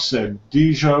URL, c'est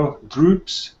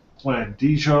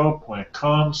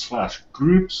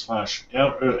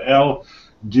digogroups.digo.com/group/REL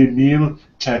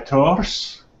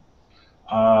 2014.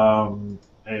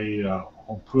 Et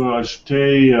on peut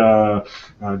ajouter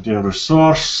des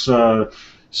ressources.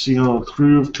 Si on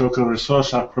trouve quelques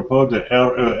ressources à propos de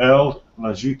REL, on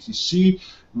l'ajoute ici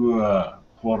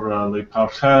pour les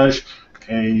partages.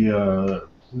 Et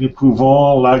nous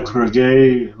pouvons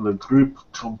l'agréger, le groupe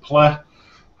complet,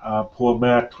 pour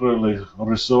mettre les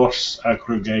ressources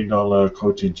agrégées dans le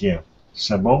quotidien.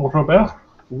 C'est bon, Robert?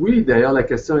 Oui, d'ailleurs, la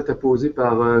question était posée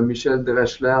par Michel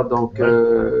Dreschler. Donc,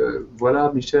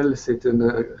 voilà, Michel, c'est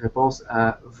une réponse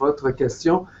à votre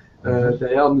question.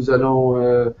 D'ailleurs, nous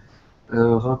allons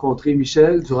rencontrer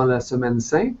Michel durant la semaine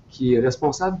 5, qui est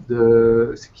responsable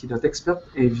qui est notre experte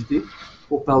invitée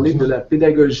pour parler de la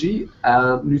pédagogie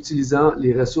en utilisant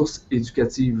les ressources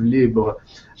éducatives libres.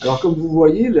 Alors, comme vous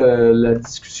voyez, la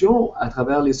discussion à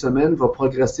travers les semaines va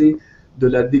progresser de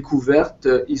la découverte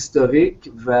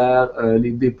historique vers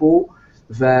les dépôts,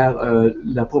 vers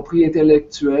la propriété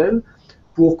intellectuelle,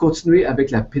 pour continuer avec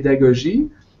la pédagogie,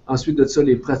 ensuite de ça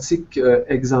les pratiques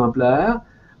exemplaires,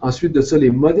 ensuite de ça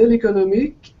les modèles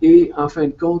économiques, et en fin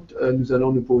de compte, nous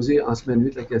allons nous poser en semaine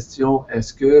 8 la question,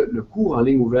 est-ce que le cours en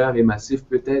ligne ouvert et massif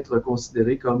peut être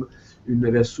considéré comme une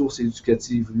ressource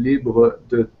éducative libre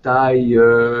de taille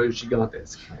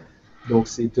gigantesque? Donc,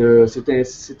 c'est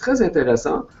très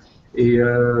intéressant. Et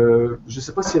je ne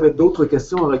sais pas s'il y avait d'autres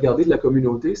questions à regarder de la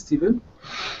communauté, Steven?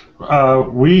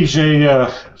 Oui, j'ai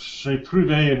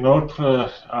trouvé un autre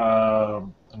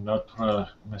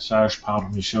message par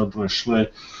Michel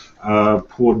Dreschlet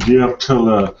pour dire que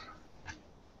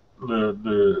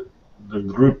le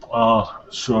groupe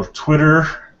sur Twitter,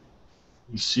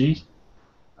 ici,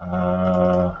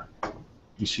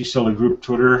 ici c'est le groupe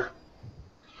Twitter,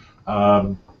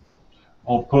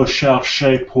 on peut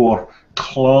chercher pour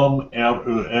Clom,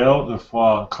 R-E-L, une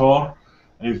fois encore.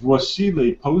 Et voici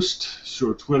les posts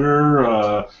sur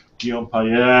Twitter. Guillaume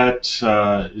Payette,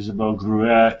 Isabelle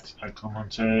Gruette a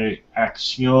commenté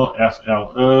Action,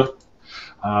 F-L-E.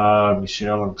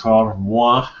 Michel encore,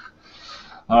 moi.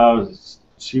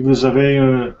 Si vous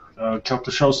avez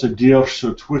quelque chose à dire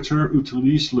sur Twitter,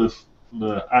 utilisez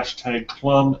le hashtag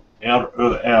Clom,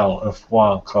 R-E-L, une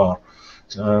fois encore.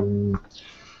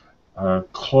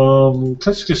 Clone,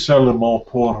 qu'est-ce que c'est le mot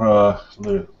pour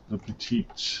le petit,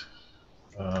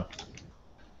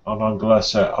 en anglais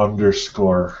c'est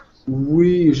underscore.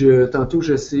 Oui, tantôt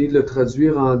j'ai essayé de le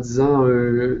traduire en disant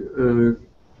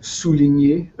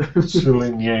souligné.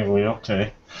 Souligné, oui, ok.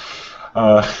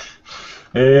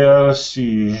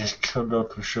 Si, quelle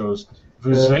autre chose?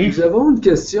 Nous avons une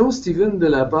question, Steven, de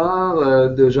la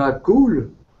part de Jacques Cool,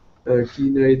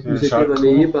 qui nous a été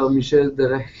relayée par Michel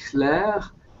Drechler.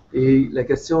 Et la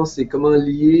question, c'est comment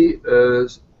lier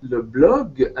le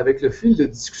blog avec le fil de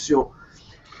discussion.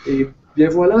 Et bien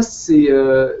voilà, c'est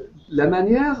la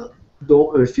manière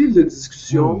dont un fil de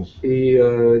discussion est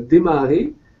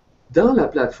démarré dans la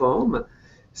plateforme,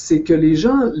 c'est que les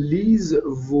gens lisent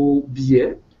vos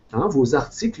billets, vos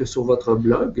articles sur votre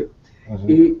blog,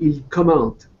 et ils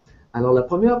commentent. Alors la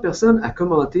première personne à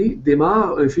commenter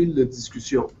démarre un fil de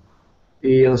discussion.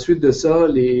 Et ensuite de ça,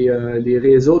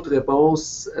 les autres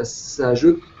réponses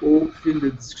s'ajoutent au fil de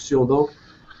discussion. Donc,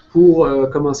 pour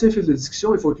commencer un fil de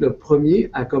discussion, il faut être le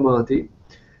premier à commenter.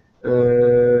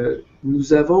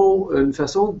 Nous avons une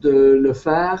façon de le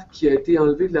faire qui a été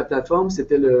enlevée de la plateforme,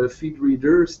 c'était le feed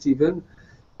reader, Steven.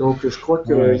 Donc, je crois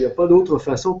qu'il n'y a pas d'autre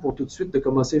façon pour tout de suite de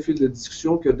commencer un fil de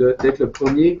discussion que d'être le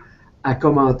premier à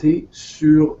commenter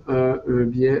sur un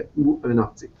billet ou un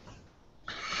article.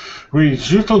 Oui,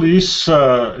 j'utilise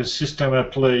un système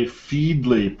appelé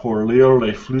Feedly pour lire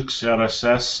les flux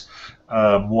RSS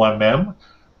moi-même.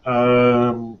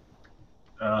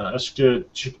 Est-ce que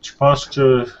tu penses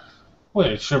que...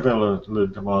 Oui, je vais le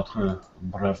démontrer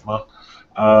brièvement.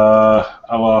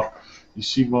 Alors,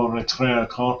 ici, mon écran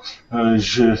encore,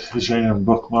 j'ai un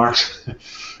bookmark.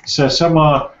 C'est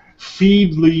seulement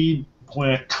feedly.com.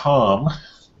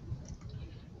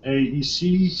 Et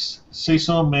ici, ce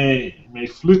sont mes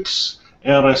flux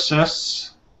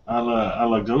RSS à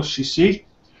la gauche ici.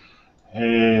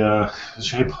 Et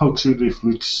j'ai beaucoup de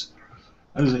flux.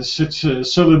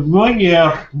 C'est le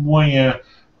meilleur moyen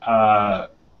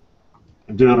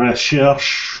de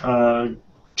recherche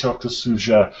quelques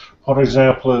sujets. Par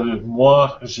exemple,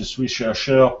 moi, je suis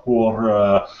chercheur pour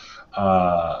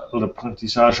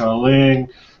l'apprentissage en ligne.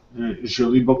 Je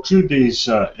lis beaucoup des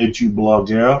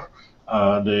édu-blogueurs,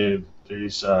 des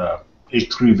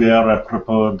écrivains à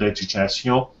propos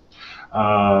d'éducation.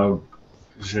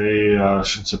 Je ne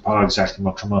sais pas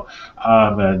exactement comment,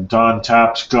 Don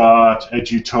Tapscott,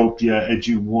 Edutopia,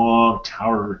 EduWonk,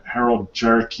 Harold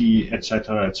Jerky, etc.,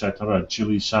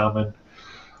 Julie Salmon.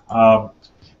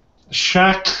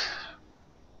 Chaque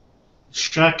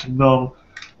nom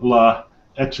là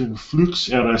est un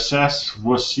flux RSS.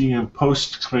 Voici un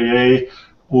post créé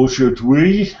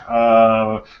aujourd'hui,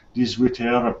 18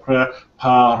 heures après,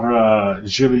 par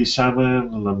Julie Salmon,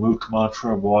 le MOOC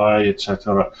Mantra Y, etc.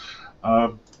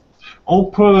 On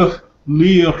peut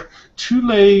lire tous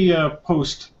les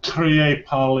posts créés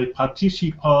par les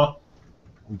participants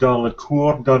dans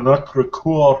notre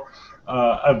cours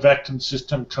avec un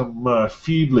système comme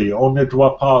Feedly. On ne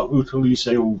doit pas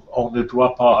utiliser ou on ne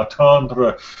doit pas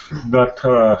attendre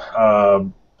notre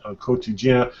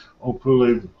quotidien. On peut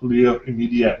les lire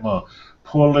immédiatement.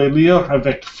 Pour les lire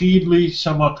avec Feedly,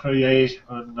 ça m'a créé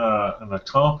un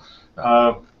account.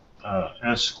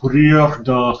 Inscrire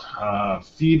dans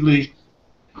Feedly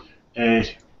et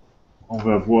On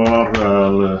va voir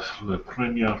la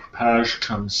première page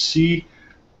comme ci.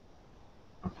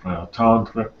 Après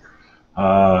attendre.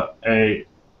 Et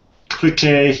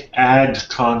cliquez Add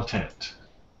Content.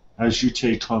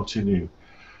 Ajouter contenu.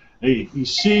 Et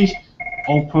ici,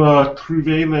 on peut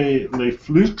trouver les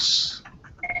flux.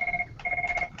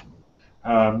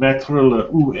 Mettre le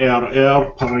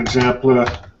URL, par exemple,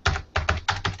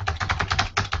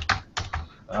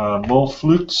 mon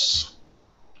flux.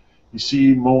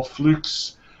 Ici, mon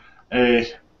flux. Et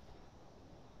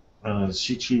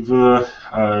si tu veux,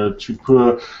 tu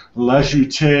peux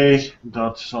l'ajouter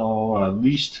dans ton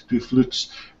liste de flux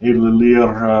et le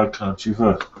lire quand tu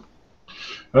veux.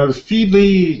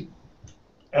 Feedly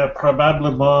est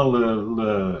probablement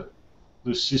le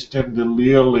système de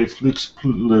lire les flux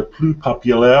le plus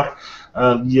populaire.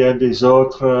 Il y a des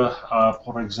autres,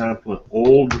 par exemple,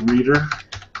 Old Reader,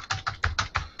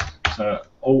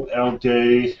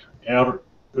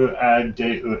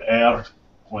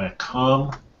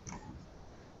 OLDREADER.com,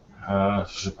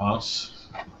 je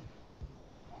pense.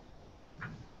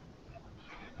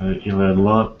 Il est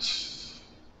lent.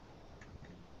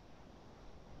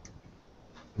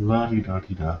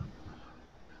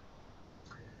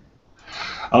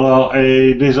 Alors,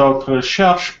 et des autres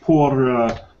recherches pour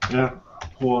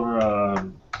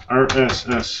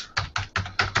RSS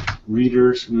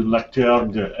readers ou lecteurs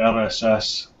de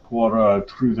RSS pour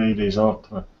trouver des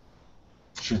autres.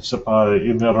 Je ne sais pas,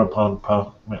 ils ne répondent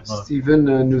pas maintenant.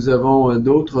 Steven, nous avons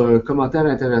d'autres commentaires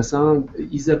intéressants.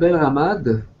 Isabelle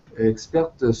Ramad,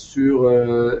 experte sur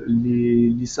les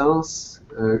licences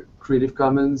Creative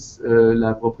Commons,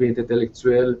 la propriété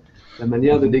intellectuelle, la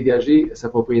manière de dégager sa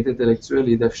propriété intellectuelle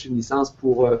et d'afficher une licence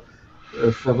pour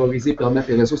favoriser, permettre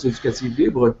les ressources éducatives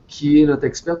libres, qui est notre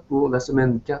experte pour la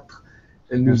semaine 4.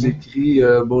 Elle nous écrit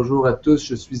bonjour à tous,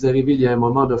 je suis arrivé il y a un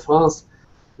moment de France.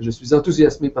 Je suis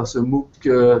enthousiasmé par ce MOOC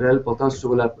réel portant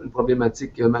sur une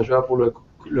problématique majeure pour le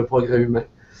progrès humain.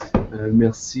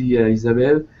 Merci à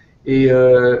Isabelle. Et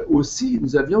aussi,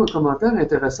 nous avions un commentaire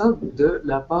intéressant de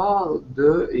la part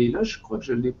de, et là je crois que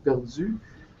je l'ai perdu,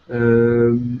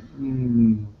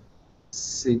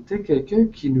 c'était quelqu'un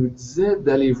qui nous disait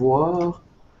d'aller voir,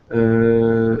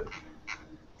 je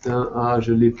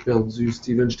l'ai perdu,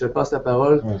 Steven, je te passe la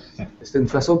parole. C'était une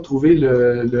façon de trouver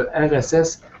le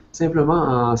RSS simplement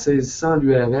en saisissant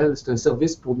l'URL. C'est un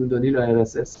service pour nous donner le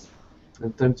RSS.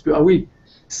 Un petit peu, ah oui,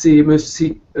 c'est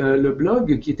le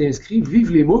blog qui est inscrit,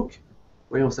 Vive les MOOC.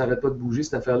 Voyons, ça n'arrête pas de bouger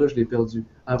cette affaire-là, je l'ai perdu.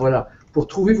 Ah voilà. Pour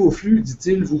trouver vos flux,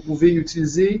 dit-il, vous pouvez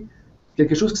utiliser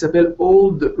quelque chose qui s'appelle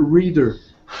Old Reader.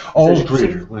 Old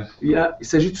Reader, oui. Il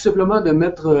s'agit tout simplement de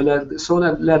mettre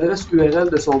l'adresse URL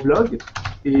de son blog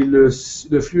et le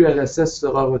flux RSS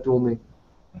sera retourné.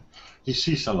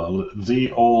 Ici, c'est là,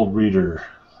 The Old Reader.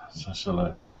 Ça, c'est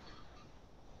là.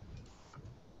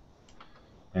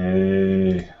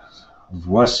 Et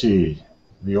voici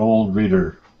The Old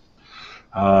Reader.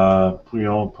 Puis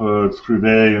on peut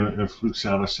trouver un flux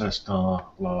RSS là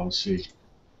aussi.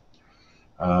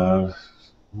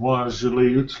 Moi, je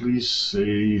l'ai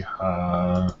utilisé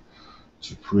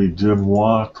depuis 2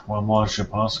 mois, 3 mois, je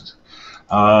pense.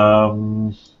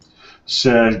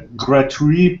 C'est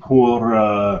gratuit pour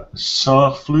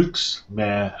 100 flux,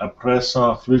 mais après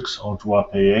 100 flux, on doit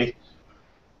payer.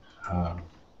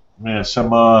 Mais ça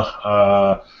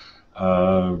m'a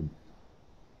 $3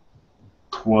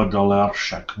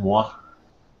 chaque mois.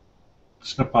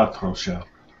 Ce n'est pas trop cher.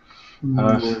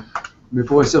 Mais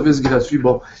pour un service gratuit,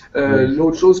 bon.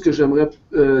 L'autre chose que j'aimerais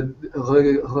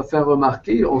refaire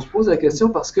remarquer, on se pose la question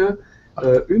parce que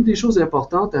une des choses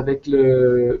importantes avec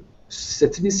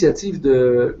cette initiative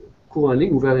de cours en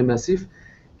ligne ouvert et massif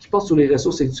qui porte sur les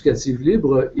ressources éducatives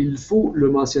libres, il faut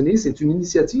le mentionner, c'est une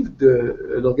initiative de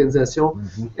l'Organisation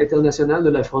internationale de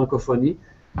la francophonie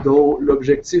dont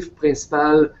l'objectif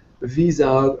principal vise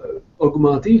à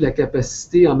augmenter la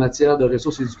capacité en matière de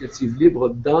ressources éducatives libres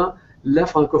dans la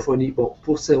francophonie, bon,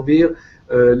 pour servir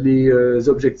les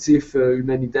objectifs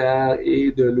humanitaires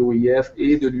et de l'OIF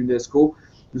et de l'UNESCO.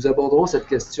 Nous aborderons cette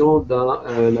question dans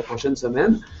la prochaine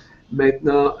semaine.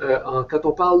 Maintenant, quand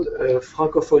on parle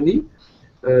francophonie,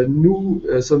 nous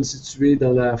sommes situés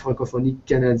dans la francophonie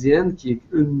canadienne, qui est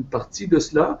une partie de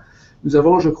cela. Nous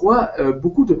avons, je crois,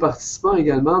 beaucoup de participants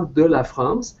également de la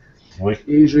France. Oui.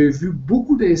 Et j'ai vu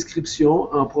beaucoup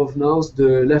d'inscriptions en provenance de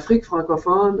l'Afrique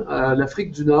francophone,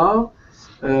 l'Afrique du Nord.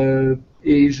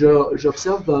 Et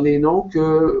j'observe dans les noms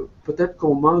que peut-être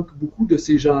qu'on manque beaucoup de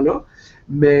ces gens-là.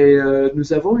 Mais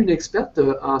nous avons une experte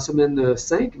en semaine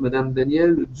 5, Mme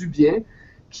Danielle Dubien,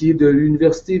 qui est de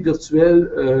l'Université virtuelle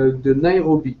de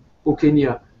Nairobi, au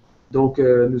Kenya. Donc,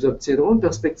 nous obtiendrons une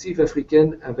perspective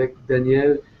africaine avec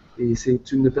Danielle Et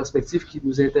c'est une perspective qui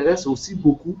nous intéresse aussi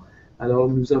beaucoup. Alors,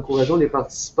 nous encourageons les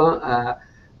participants à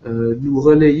nous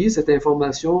relayer cette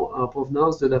information en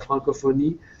provenance de la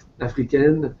francophonie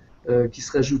africaine qui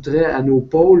se rajouterait à nos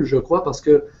pôles, je crois, parce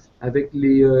que avec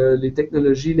les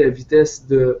technologies, la vitesse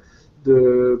de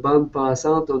bande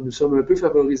passante, nous sommes un peu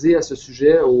favorisés à ce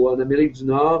sujet en Amérique du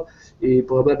Nord et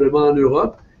probablement en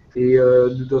Europe. Et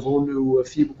nous devrons nous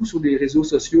fier beaucoup sur les réseaux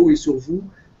sociaux et sur vous,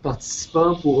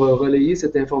 participants, pour relayer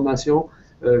cette information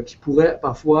qui pourrait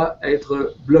parfois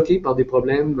être bloquée par des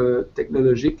problèmes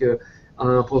technologiques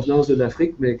en provenance de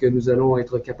l'Afrique, mais que nous allons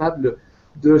être capables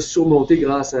de surmonter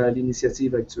grâce à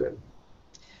l'initiative actuelle.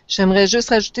 J'aimerais juste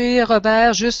rajouter,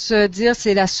 Robert, juste dire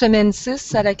c'est la semaine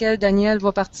 6 à laquelle Daniel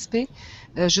va participer,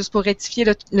 juste pour rectifier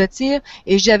le tir.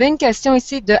 Et j'avais une question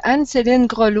ici de Anne-Céline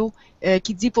Grelot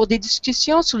qui dit pour des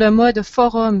discussions sur le mode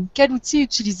forum, quel outil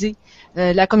utiliser?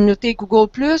 La communauté Google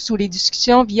Plus ou les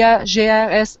discussions via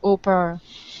GRS Hopper?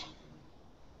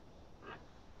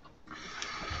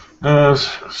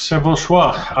 C'est vos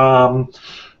choix.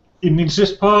 Il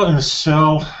n'existe pas un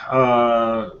seul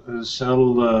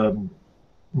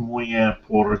moyen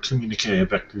pour communiquer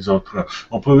avec les autres.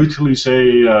 On peut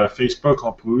utiliser Facebook,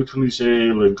 on peut utiliser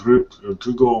le groupe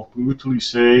Google, on peut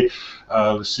utiliser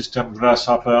le système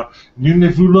Grasshopper. Nous ne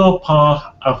voulons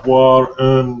pas avoir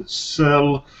une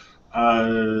seule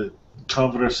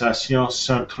conversation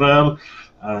centrale.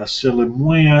 C'est le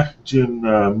moyen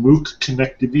d'une MOOC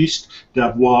connectiviste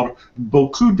d'avoir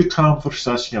beaucoup de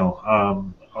conversations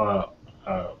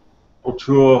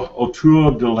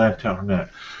autour de l'Internet.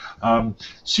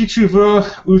 Si tu veux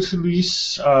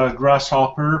utiliser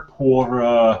Grasshopper pour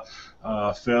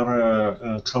faire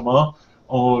un commande,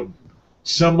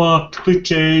 seulement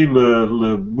cliquer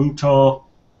le bouton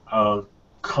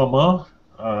commentaire,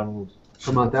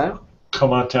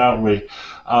 oui.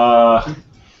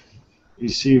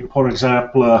 Ici, par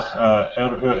exemple,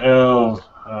 REL,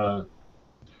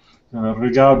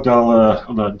 regarde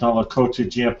dans le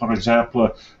quotidien, par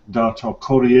exemple, dans ton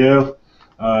courriel,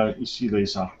 ici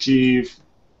les archives,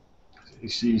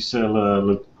 ici c'est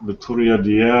le courriel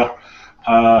d'hier.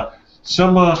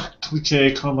 Seulement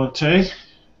cliquer commenter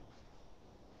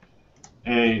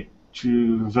et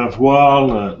tu vas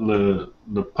voir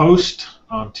le post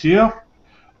entier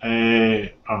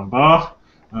et en bas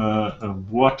une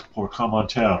boîte pour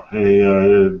commentaires et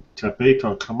taper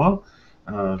ton commentaire.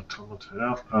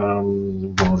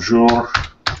 Bonjour.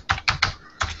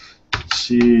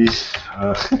 Si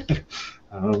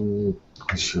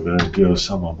je vais dire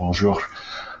seulement bonjour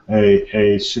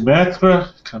et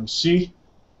soumettre comme ci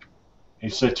et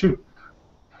c'est tout.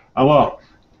 Alors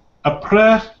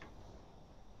après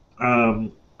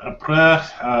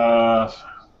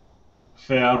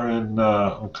faire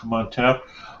un commentaire,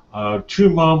 tout le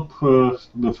monde peut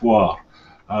le voir.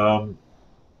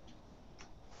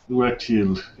 Où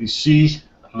est-il? Ici,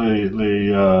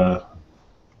 les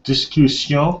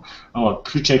discussions. Alors,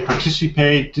 cliquez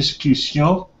participer,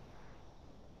 discussion.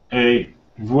 Et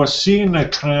voici un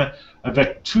écran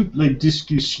avec toutes les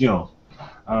discussions.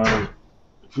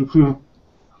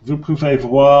 Vous pouvez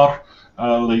voir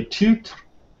les titres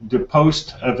de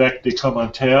posts avec des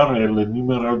commentaires et le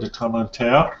numéro de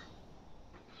commentaires.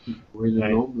 Oui, le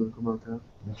nombre de commentaires.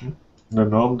 Le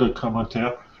nombre de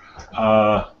commentaires.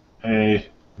 Et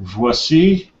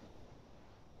voici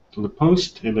le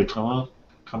post et le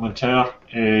commentaire.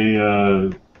 Et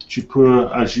tu peux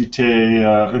ajouter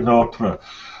un autre.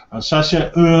 Ça,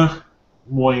 c'est un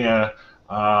moyen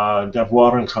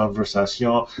d'avoir une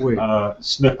conversation. Oui.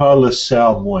 Ce n'est pas le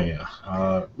seul moyen.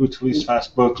 Utilise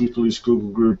Facebook, utilise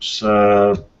Google Groups.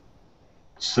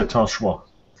 C'est ton choix.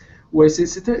 Oui,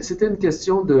 c'était une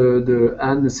question de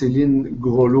Anne-Céline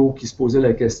Grelot qui se posait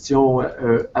la question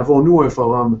avons-nous un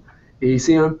forum? Et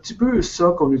c'est un petit peu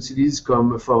ça qu'on utilise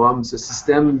comme forum, ce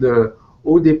système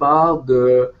au départ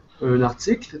d'un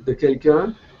article de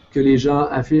quelqu'un, que les gens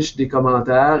affichent des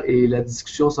commentaires et la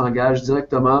discussion s'engage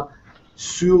directement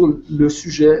sur le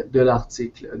sujet de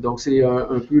l'article. Donc, c'est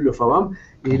un peu le forum.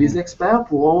 Et les experts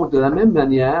pourront, de la même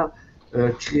manière,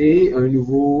 créer un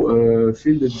nouveau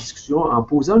fil de discussion en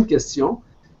posant une question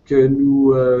que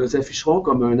nous afficherons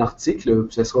comme un article.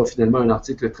 Ce sera finalement un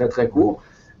article très, très court,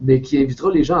 mais qui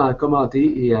invitera les gens à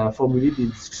commenter et à formuler des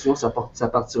discussions. Ça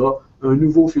partira un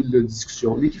nouveau fil de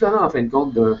discussion. L'équivalent, en fin de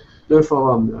compte, d'un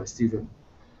forum, Stephen.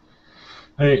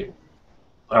 Hey.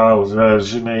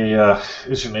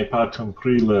 Je n'ai pas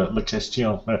compris la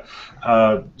question, mais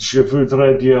je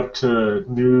voudrais dire que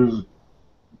nous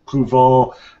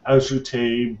pouvons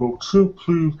ajouter beaucoup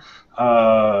plus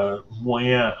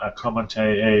moyens à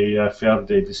commenter et à faire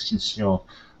des discussions.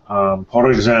 Par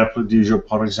exemple, des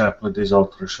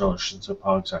autres choses, je ne sais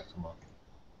pas exactement.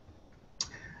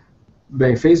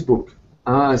 Ben, Facebook.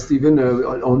 Ah, Steven,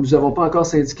 nous n'avons pas encore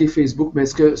syndiqué Facebook, mais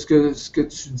ce que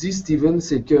tu dis, Steven,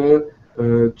 c'est que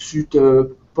tu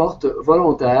te portes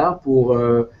volontaire pour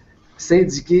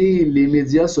syndiquer les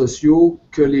médias sociaux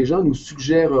que les gens nous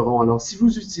suggéreront. Alors, si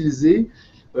vous utilisez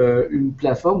une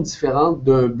plateforme différente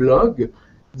d'un blog,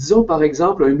 disons par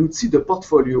exemple un outil de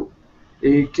portfolio,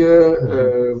 et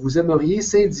que vous aimeriez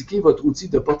syndiquer votre outil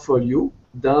de portfolio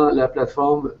dans la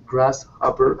plateforme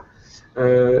Grasshopper,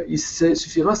 il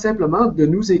suffira simplement de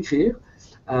nous écrire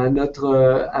à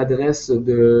notre adresse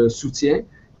de soutien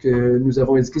que nous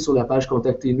avons indiquée sur la page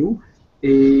Contactez-nous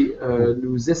et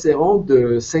nous essaierons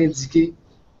de syndiquer,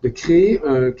 de créer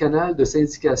un canal de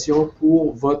syndication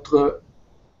pour votre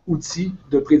outil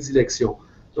de prédilection.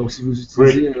 Donc, si vous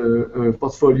utilisez un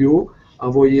portfolio,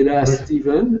 envoyez-le à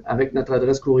Steven avec notre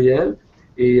adresse courriel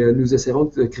et nous essaierons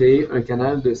de créer un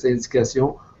canal de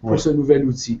syndication pour ce nouvel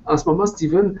outil. En ce moment,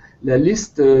 Steven, la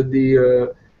liste des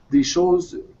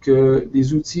choses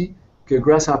des outils que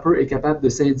Grasshopper est capable de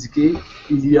syndiquer,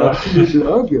 il y a tous les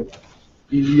blogs,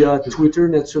 il y a Twitter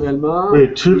naturellement.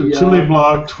 Oui, tous les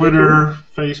blogs, Twitter,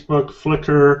 Facebook,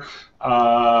 Flickr,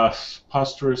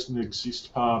 Posterous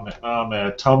n'existe pas maintenant,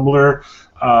 mais Tumblr,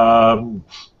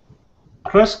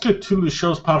 presque toutes les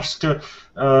choses parce que,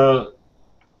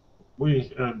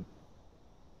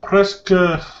 presque,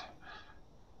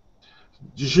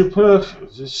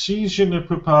 si je ne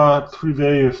peux pas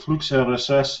trouver un flux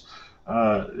RSS,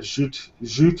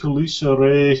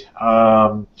 j'utiliserai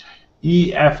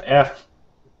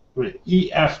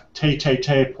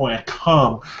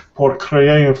ifttt.com pour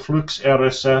créer un flux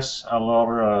RSS.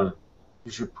 Alors,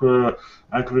 je peux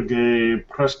agréger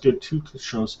presque toutes les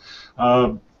choses.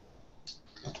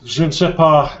 Je ne sais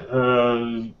pas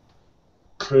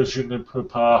que je ne peux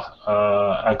pas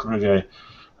agréger.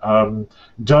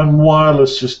 Donne-moi le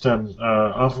système,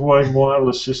 envoie-moi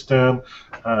le système,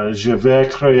 je vais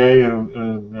créer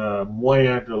un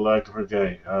moyen de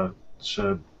l'agréger.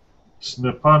 Ce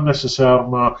n'est pas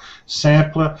nécessairement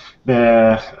simple,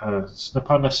 mais ce n'est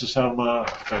pas nécessairement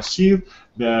facile,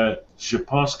 mais je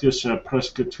pense que c'est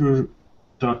presque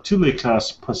dans tous les cas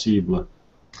possible,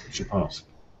 je pense.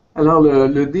 Alors,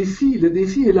 le défi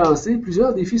est lancé.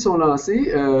 Plusieurs défis sont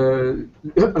lancés.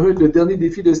 Le dernier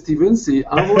défi de Steven, c'est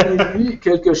envoyer-lui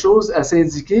quelque chose à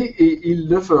syndiquer et il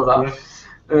le fera.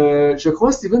 Je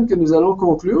crois, Steven, que nous allons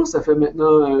conclure. Ça fait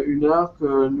maintenant 1 heure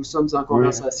que nous sommes en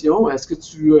conversation. Est-ce que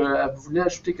tu voulais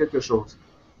ajouter quelque chose?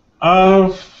 Je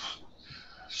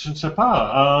ne sais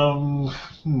pas.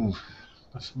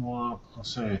 Laisse-moi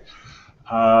penser.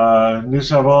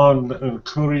 Nous avons un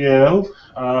courriel.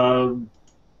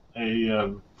 Et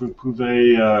vous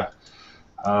pouvez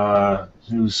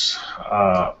nous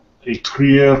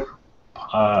écrire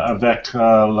avec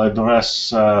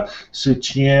l'adresse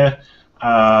soutien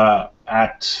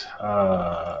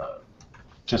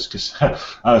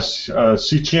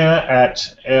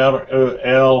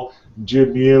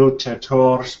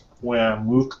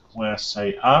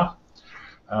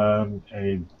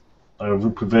et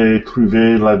vous pouvez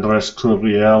trouver l'adresse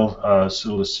courriel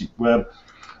sur le site web.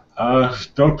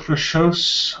 D'autres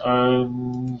choses,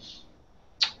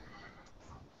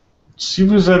 si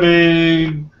vous avez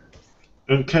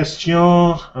une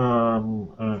question,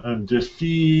 un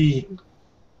défi,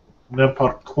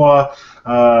 n'importe quoi,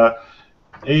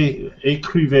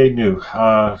 écrivez-nous.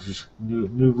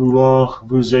 Nous voulons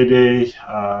vous aider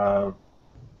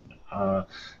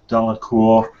dans le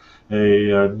cours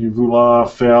et nous voulons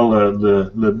faire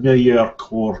le meilleur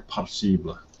cours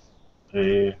possible.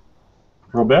 Et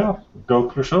Robert,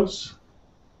 d'autres choses?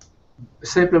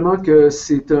 Simplement que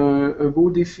c'est un beau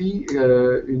défi,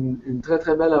 une très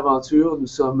très belle aventure. Nous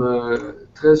sommes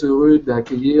très heureux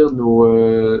d'accueillir nos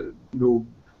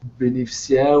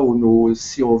bénéficiaires ou nos,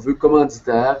 si on veut,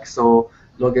 commanditaires qui sont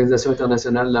l'Organisation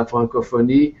internationale de la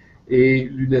francophonie et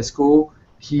l'UNESCO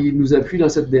qui nous appuient dans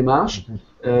cette démarche.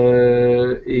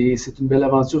 Et c'est une belle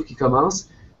aventure qui commence.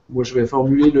 Moi, je vais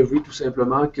formuler le vœu tout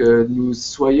simplement que nous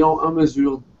soyons en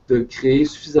mesure de créer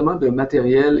suffisamment de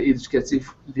matériel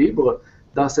éducatif libre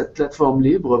dans cette plateforme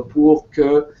libre pour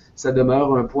que ça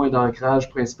demeure un point d'ancrage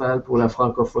principal pour la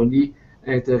francophonie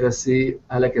intéressée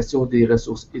à la question des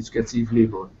ressources éducatives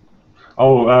libres.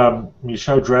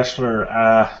 Michel Dressler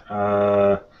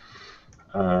a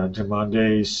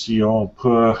demandé si on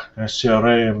peut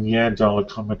insérer un lien dans le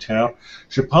commentaire.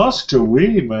 Je pense que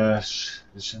oui, mais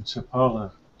je ne sais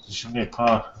pas. Je n'ai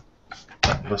pas.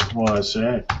 Laisse-moi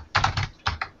essayer.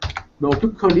 Mais on peut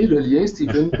coller le lien,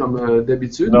 Stephen, comme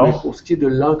d'habitude, mais pour ce qui est de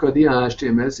l'encoder en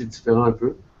HTML, c'est différent un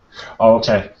peu. OK.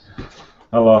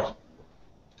 Alors,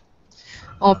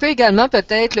 On peut également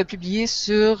peut-être le publier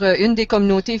sur une des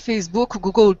communautés Facebook ou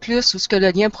Google+, où ce que le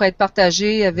lien pourrait être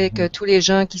partagé avec tous les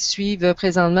gens qui suivent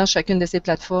présentement chacune de ces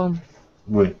plateformes.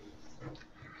 oui.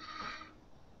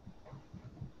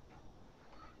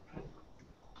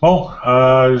 Bon,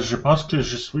 je pense que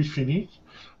je suis fini.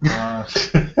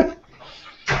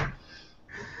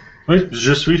 Oui,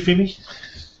 je suis fini.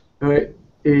 Oui.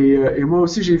 Et moi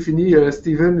aussi, j'ai fini.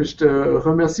 Steven, je te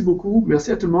remercie beaucoup.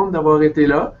 Merci à tout le monde d'avoir été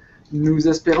là. Nous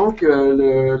espérons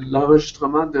que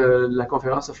l'enregistrement de la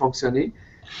conférence a fonctionné.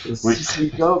 Oui. Si c'est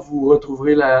le cas, vous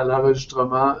retrouverez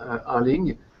l'enregistrement en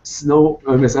ligne. Sinon,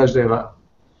 un message d'erreur.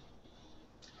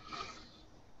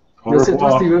 Merci à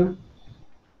toi, Steven.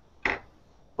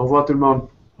 Au revoir tout le monde.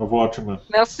 Au revoir tout le monde.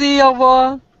 Merci, au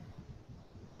revoir.